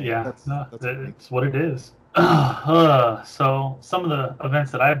 Oh, okay. Yeah, that's what it is. So some of the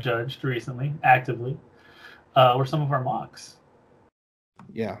events that I've judged recently, actively, were some of our mocks.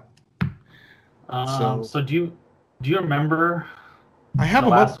 Yeah. So do you remember? I have the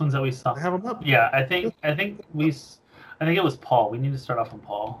them last up. ones that we saw. I have them up. Yeah, I think it was Paul. We need to start off on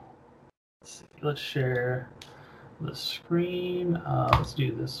Paul. Let's share the screen. Let's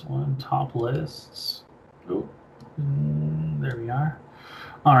do this one. Top lists. Oh, there we are.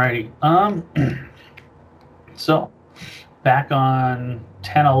 Alrighty. So back on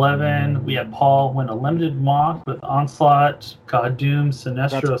 10-11, we had Paul win a limited mock with Onslaught, God Doom,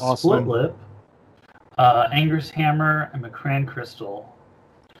 Sinestro, awesome. Split Lip, Anger's Hammer, and Macran Crystal.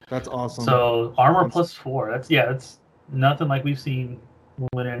 That's awesome. So armor +4. That's nothing like we've seen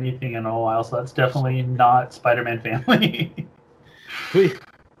win anything in a while. So that's definitely not Spider-Man family.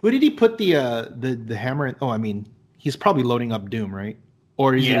 Who did he put the hammer in? Oh, I mean, he's probably loading up Doom, right?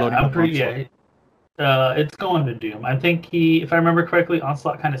 Or is he loading up Onslaught? It's going to Doom. I think if I remember correctly,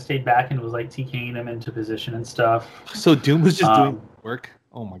 Onslaught kind of stayed back and was like TKing him into position and stuff. So Doom was just doing work?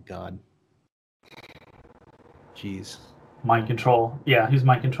 Oh my god. Jeez. Mind control. Yeah, he was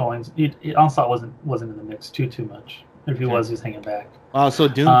mind controlling. Onslaught wasn't in the mix too much. If he was, he was hanging back. So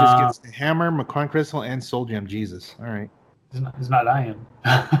Doom just gets the hammer, Macron Crystal, and Soul Gem. Jesus. All right. He's not dying.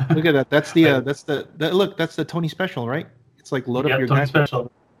 Look at that. That's the Tony special, right? It's like load up your Tony guy.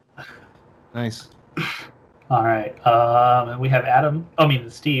 special. Nice. All right. And we have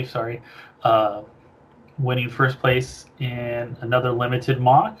Steve, sorry, winning first place in another limited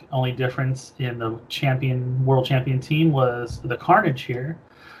mock. Only difference in the world champion team was the Carnage here,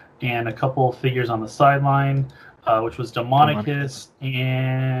 and a couple figures on the sideline, which was Demonicus,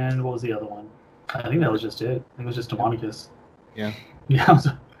 and what was the other one? I think that was just it. I think it was just Demonicus. Yeah. Yeah, it was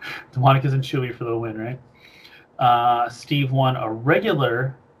Demonicus and Chewie for the win, right? Steve won a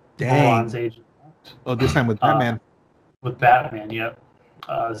regular Bronze Age. Oh, this time with Batman. With Batman, yep.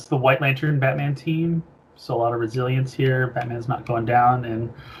 This is the White Lantern Batman team, so a lot of resilience here. Batman's not going down,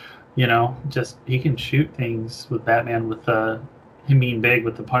 and just he can shoot things with Batman with him being big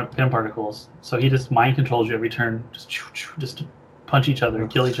with the pin particles. So he just mind controls you every turn, just to punch each other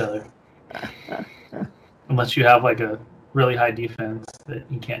and kill each other. Unless you have like a really high defense.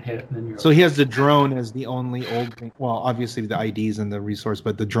 that you can't hit. And then you're So he has the drone as the only old thing. Well, obviously the IDs and the resource,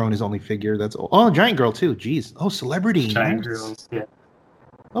 but the drone is only figure. That's old. Oh, Giant Girl too. Jeez. Oh, celebrity. Giant Nice. Girls. Yeah.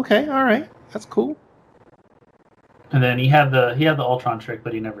 Okay. All right. That's cool. And then he had the Ultron trick,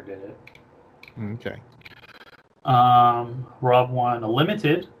 but he never did it. Okay. Rob won a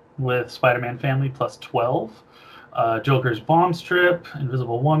limited with Spider-Man Family plus 12. Joker's Bomb Strip,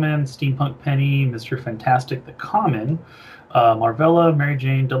 Invisible Woman, Steampunk Penny, Mr. Fantastic the Common, Marvella, Mary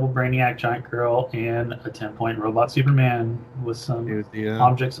Jane, Double Brainiac, Giant Girl, and a 10-point Robot Superman with some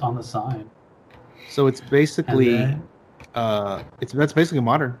objects on the side. So it's basically that's basically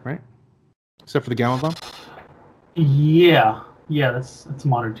modern, right? Except for the Gallon Bomb? Yeah, that's a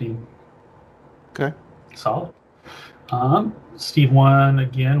modern team. Okay. Solid. Steve won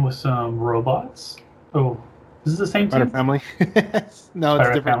again with some robots. Oh, this is the same Spider team? Family? No, Spider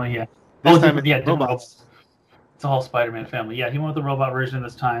it's different. Family, yeah. This time different, it's robots. It's all Spider-Man Family. Yeah, he went with the robot version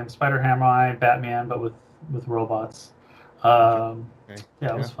this time. Spider-Ham, Batman, but with robots. Yeah,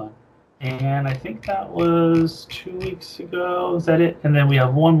 it was fun. And I think that was 2 weeks ago. Is that it? And then we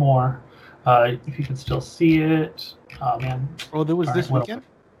have one more. If you can still see it. Oh, man. Oh, there was All this right, weekend?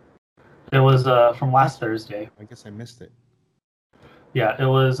 It was from last Thursday. I guess I missed it. Yeah, it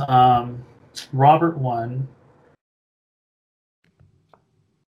was Robert won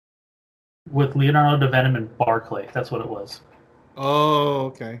with Leonardo da Venom and Barclay. That's what it was. Oh,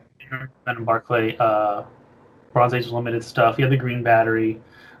 okay. Venom Barclay, Bronze Age limited stuff. He had the green battery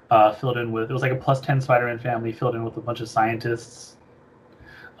filled in with. It was like a plus 10 Spider-Man family filled in with a bunch of scientists.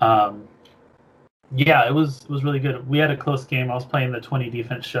 Yeah, it was really good. We had a close game. I was playing the 20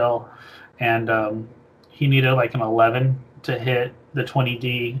 defense shell, and he needed like an 11 to hit the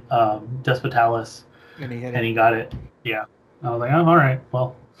 20D Despotalis, and he got it. Yeah, I was like, oh, all right,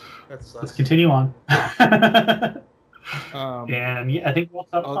 well, let's continue on. And yeah, I think we'll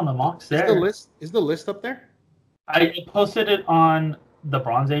stop on the mocks there. Is the list up there? I posted it on the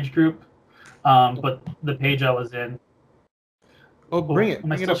Bronze Age group, but the page I was in. Oh, bring it!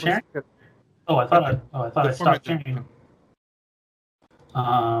 Am I bring still it up. sharing? Oh, I thought I stopped sharing.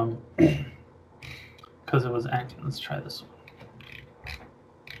 Because it was acting. Let's try this one.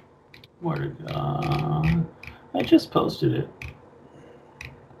 Where to go? I just posted it.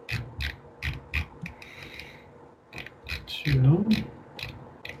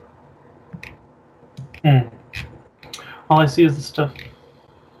 All I see is the stuff.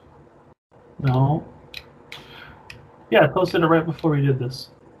 No. Yeah, I posted it right before we did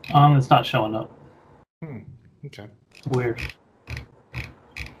this. It's not showing up. Okay. Weird.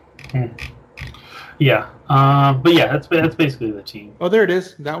 Yeah. But yeah, that's basically the team. Oh, there it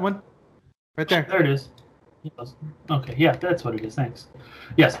is. That one. Right there. There it is. Okay, yeah, that's what it is. Thanks.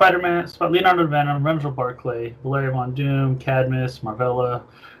 Yeah, Spider-Man, Leonardo da Venom, Remsel Barclay, Valeria Von Doom, Cadmus, Marvella,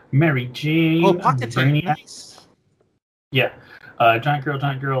 Mary Jane. Oh, Pocket Tank. Nice. Yeah. Giant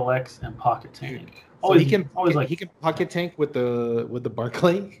Girl, Lex, and Pocket Tank. So he can Pocket Tank with the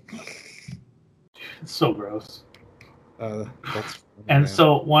Barclay. It's so gross. That's funny, and man.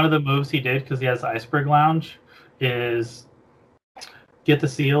 So one of the moves he did, because he has the Iceberg Lounge, is get the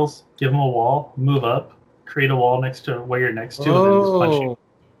seals, give them a wall, move up, create a wall next to where you're next to, and then just punch you.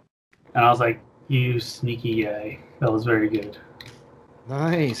 And I was like, you sneaky guy. That was very good.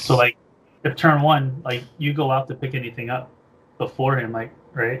 Nice. So like, if turn one, like you go out to pick anything up before him, like,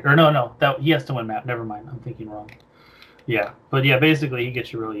 right? Or no, that he has to win map. Never mind, I'm thinking wrong. Yeah, but yeah, basically he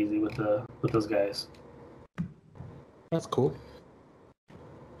gets you real easy with those guys. That's cool.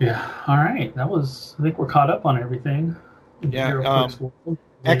 Yeah. All right. I think we're caught up on everything. Yeah.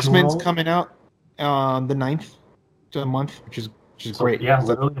 X-Men's coming out on the 9th to the month, which is great. Yeah,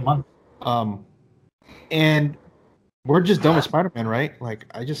 literally a month. And we're just done with Spider-Man, right? Like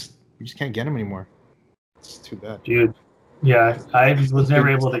we just can't get him anymore. It's too bad, dude. Yeah, I was never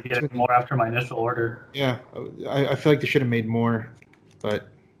able to get it more after my initial order. Yeah, I feel like they should have made more, but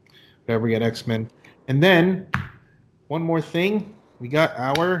whatever. We got X-Men, and then one more thing. We got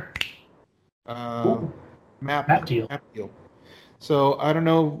our map deal. So I don't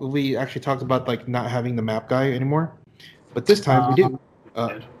know if we actually talked about like not having the map guy anymore, but this time we do.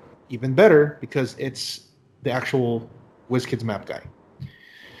 Even better because it's the actual WizKids map guy.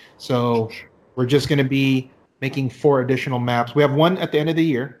 So we're just going to be making 4 additional maps. We have 1 at the end of the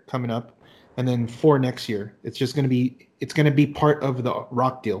year coming up, and then 4 next year. It's going to be part of the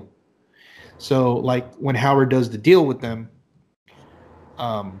Rock deal. So like when Howard does the deal with them,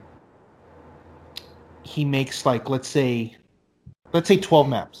 he makes like let's say 12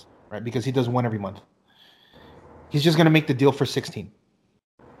 maps, right? Because he does 1 every month. He's just going to make the deal for 16.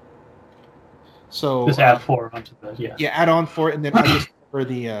 So just add 4 onto the Yeah, add on 4, and then I just cover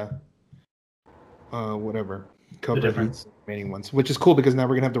the whatever cover the remaining ones, which is cool because now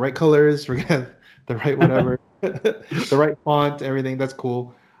we're gonna have the right colors, we're gonna have the right whatever, the right font, everything. That's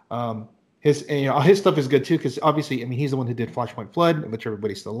cool. His stuff is good too because obviously, I mean, he's the one who did Flashpoint Flood, which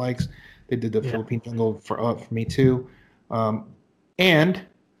everybody still likes. They did the Philippine Jungle for me too, and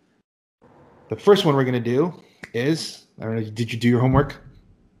the first one we're gonna do is, I don't know, did you do your homework?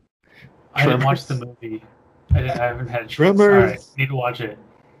 I didn't watch the movie. I haven't had a chance. Tremors. All right, need to watch it.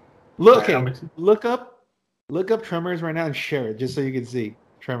 Look up Tremors right now and share it just so you can see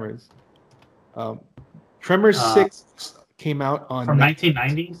Tremors. Tremors 6 came out on from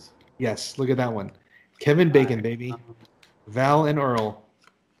 1990s. Yes, look at that one. Kevin Bacon, baby. Val and Earl,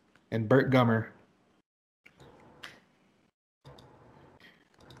 and Burt Gummer.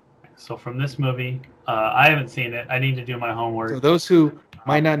 So from this movie, I haven't seen it. I need to do my homework. So those who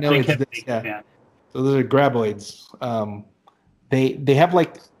might not know, it's this. Yeah. So those are graboids. They have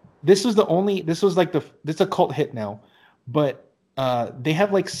like this is a cult hit now, but they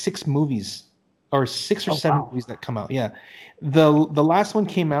have like 6 movies or 6 or 7 movies that come out. Yeah, the last one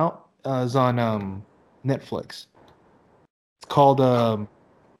came out is on Netflix. It's called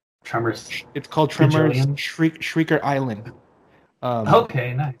Tremors. It's called Tremors Shrieker Island.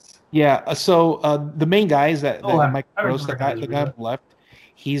 Okay, nice. Yeah, so the main guy is that Mike Gross, the guy on the left.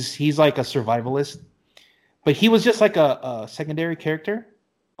 He's like a survivalist, but he was just like a secondary character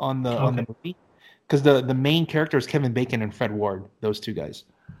on the movie because the main character is Kevin Bacon and Fred Ward, those 2 guys,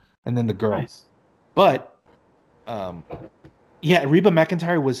 and then the girl. Nice. But Reba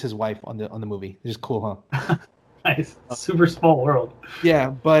McEntire was his wife on the movie. It's just cool, huh? Nice, super small world. Yeah,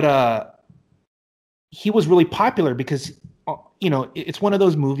 but he was really popular because it's one of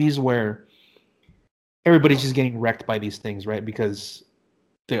those movies where everybody's just getting wrecked by these things, right? Because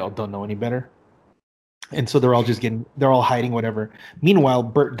they all don't know any better. And so they're all hiding whatever. Meanwhile,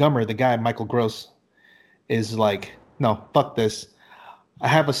 Burt Gummer, the guy, Michael Gross, is like, no, fuck this. I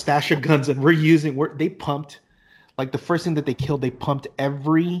have a stash of guns and they pumped, like the first thing that they killed, they pumped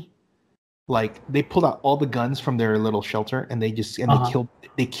they pulled out all the guns from their little shelter and they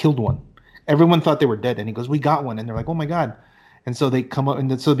killed one. Everyone thought they were dead. And he goes, we got one. And they're like, oh my God. And so they come up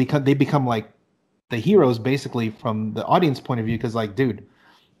and they become like the heroes basically from the audience point of view. Cause like, dude,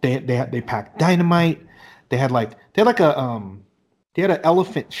 they packed dynamite. They had an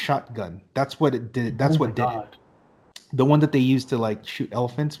elephant shotgun. That's what it did. That's what did it. The one that they used to like shoot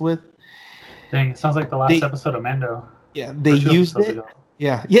elephants with. Dang, it sounds like the last episode of Mando. Yeah, they used it.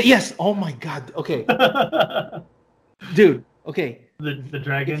 Yeah. Yes. Oh my God. Okay. Dude. Okay. The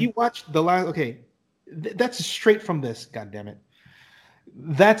dragon. If you watch the last, that's straight from this. God damn it.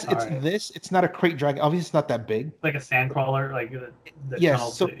 It's not a crate dragon. Obviously, it's not that big. Like a sandcrawler, like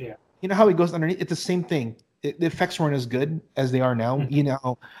yes. So you know how it goes underneath. It's the same thing. The effects weren't as good as they are now. Mm-hmm. You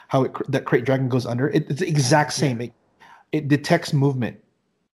know how that crate dragon goes under. It's the exact same. Yeah. It detects movement.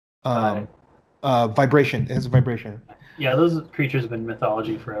 Vibration. It has vibration. Yeah, those creatures have been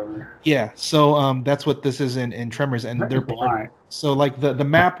mythology forever. Yeah, so that's what this is in Tremors, and they're part. So like the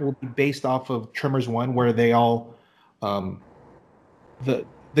map will be based off of Tremors 1, where they all, the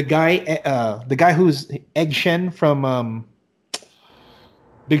guy who's Egg Shen from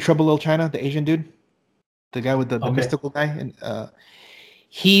Big Trouble Little China, the Asian dude, the guy with the mystical guy, and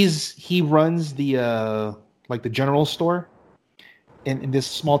he runs the like the general store in this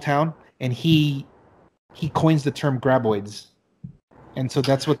small town, and he coins the term graboids, and so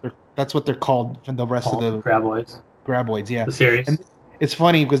that's what they're called from the rest of the graboids. Graboids, yeah. The series. And it's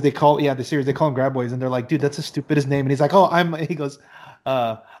funny because the series they call them graboids, and they're like, dude, that's the stupidest name. And he's like, I'm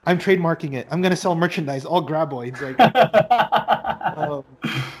trademarking it. I'm gonna sell merchandise, all graboids. Like,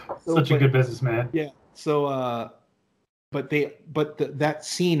 such a good businessman. Yeah. So, that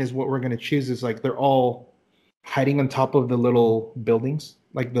scene is what we're gonna choose. Is like they're all hiding on top of the little buildings.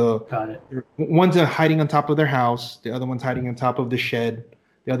 Like one's hiding on top of their house, the other one's hiding on top of the shed,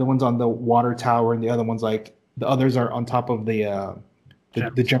 the other one's on the water tower, and the others are on top of the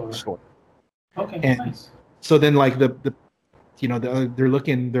general store. Okay, and nice. So then like they're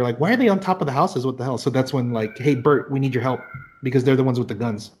looking, they're like, why are they on top of the houses? What the hell? So that's when like, hey Bert, we need your help because they're the ones with the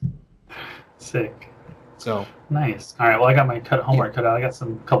guns. Sick. So nice. All right. Well, I got my homework cut out. I got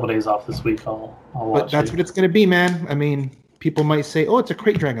some couple days off this week. I'll watch. But that's what it's gonna be, man. I mean. People might say, "Oh, it's a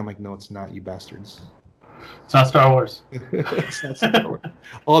crate dragon." I'm like, "No, it's not, you bastards." It's not Star Wars. It's not Star Wars.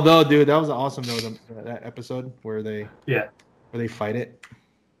 Although, dude, that was awesome though. That episode where they fight it.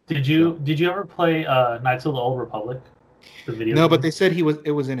 Did you ever play Knights of the Old Republic? The video. No, but they said it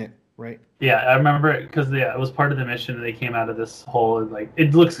was in it. right? Yeah, I remember it because it was part of the mission. And they came out of this hole, and like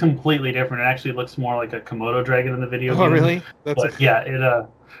it looks completely different. It actually looks more like a Komodo dragon in the video game. Oh, really?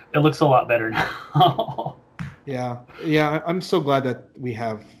 It looks a lot better now. Yeah. I'm so glad that we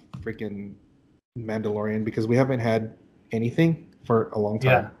have freaking Mandalorian because we haven't had anything for a long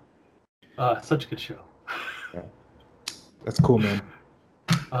time. Yeah, such a good show. Yeah, that's cool, man.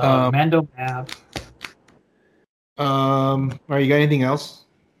 Mando map. All right, you got anything else?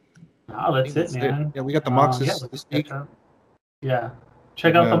 Oh, that's it, man. Yeah, we got the mocks this week. Yeah.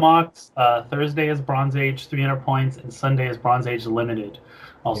 Check out the mocks. Thursday is Bronze Age, 300 points, and Sunday is Bronze Age Limited,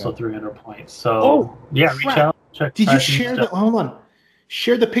 also 300 points. So, reach out. Check. Did you share the? Hold on.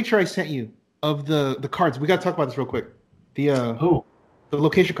 Share the picture I sent you of the cards. We got to talk about this real quick. The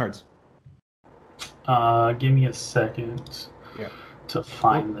location cards. Give me a second. To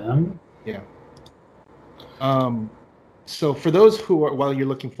find them. Yeah. So for those who are, while you're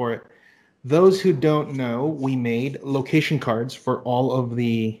looking for it, those who don't know, we made location cards for all of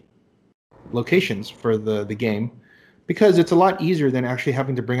the locations for the game because it's a lot easier than actually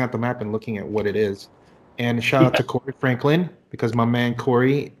having to bring out the map and looking at what it is. And shout out to Corey Franklin because my man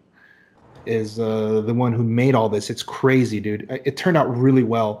Corey is the one who made all this. It's crazy, dude. It turned out really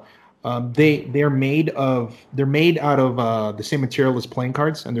well. They're made out of the same material as playing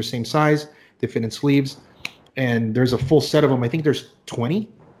cards and they're same size. They fit in sleeves, and there's a full set of them. I think there's 20.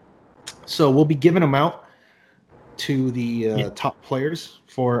 So we'll be giving them out to the top players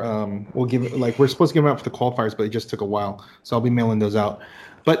for we're supposed to give them out for the qualifiers, but it just took a while. So I'll be mailing those out.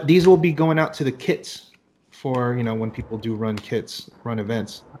 But these will be going out to the kits for when people do run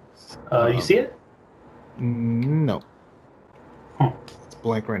events. You see it? No. It's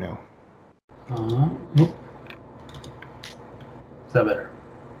blank right now. Is that better?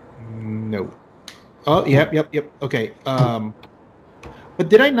 No. Oh, yep. Okay. But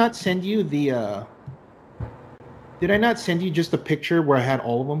did I not send you the? Did I not send you just a picture where I had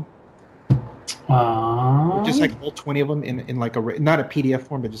all of them? Just like all 20 of them in like not a PDF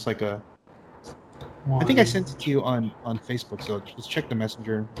form, but just like a. I think I sent it to you on Facebook, so just check the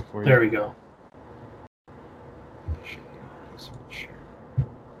messenger before. There we go.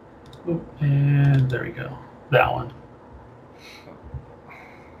 And there we go. That one.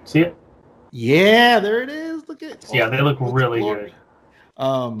 See it? Yeah, there it is. Look at. Yeah, they look really good.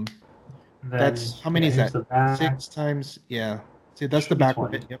 That's how many is that? 6 times. Yeah. See, that's the back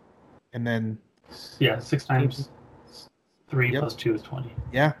one. Yep. And then. Yeah, 6 times 3 plus 2 is 20.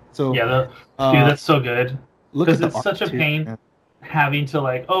 Yeah. So. Yeah, dude, that's so good. Because it's such a pain having to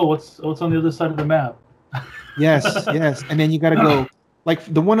what's on the other side of the map. Yes. And then you got to go. Like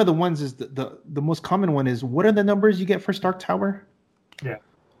one of the ones is the most common one is what are the numbers you get for Stark Tower? Yeah.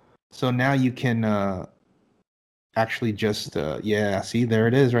 So now you can actually just see there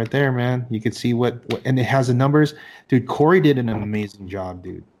it is right there, man. You can see what and it has the numbers. Dude, Corey did an amazing job,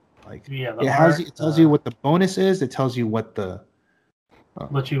 dude. Like it tells you what the bonus is. It tells you what the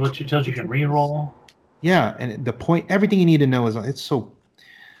tells you can re-roll. Yeah, and the point, everything you need to know is it's so.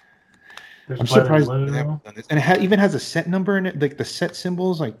 I'm surprised they haven't done this. And it even has a set number in it, like the set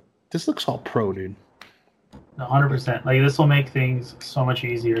symbols. Like this looks all pro, dude. 100%. Like this will make things so much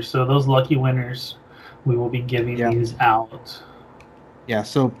easier. So those lucky winners, we will be giving these out. Yeah.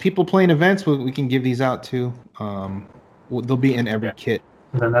 So people playing events, we can give these out too. They'll be in every kit.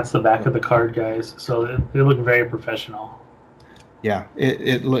 And then that's the back of the card, guys. So they look very professional. Yeah,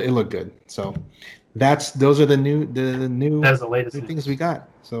 it looked good. So those are the new that's the latest things we got.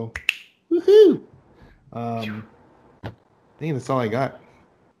 So. Woohoo! I think that's all I got.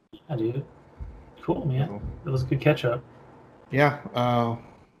 Yeah, dude. Cool, man. That was a good catch up. Yeah.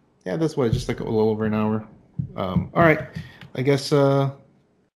 That's just like a little over an hour. All right. I guess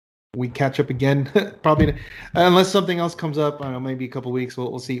we catch up again. Probably unless something else comes up. I don't know, maybe a couple weeks.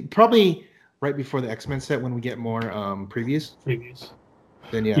 We'll see. Probably right before the X-Men set when we get more previews. Then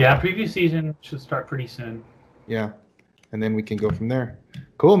preview season should start pretty soon. Yeah. And then we can go from there.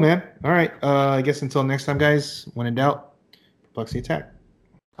 Cool, man. All right. I guess until next time, guys. When in doubt, Perplexity Attack.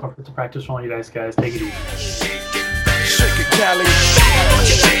 It's a practice roll, you guys. Take it easy. Shake it, Cali.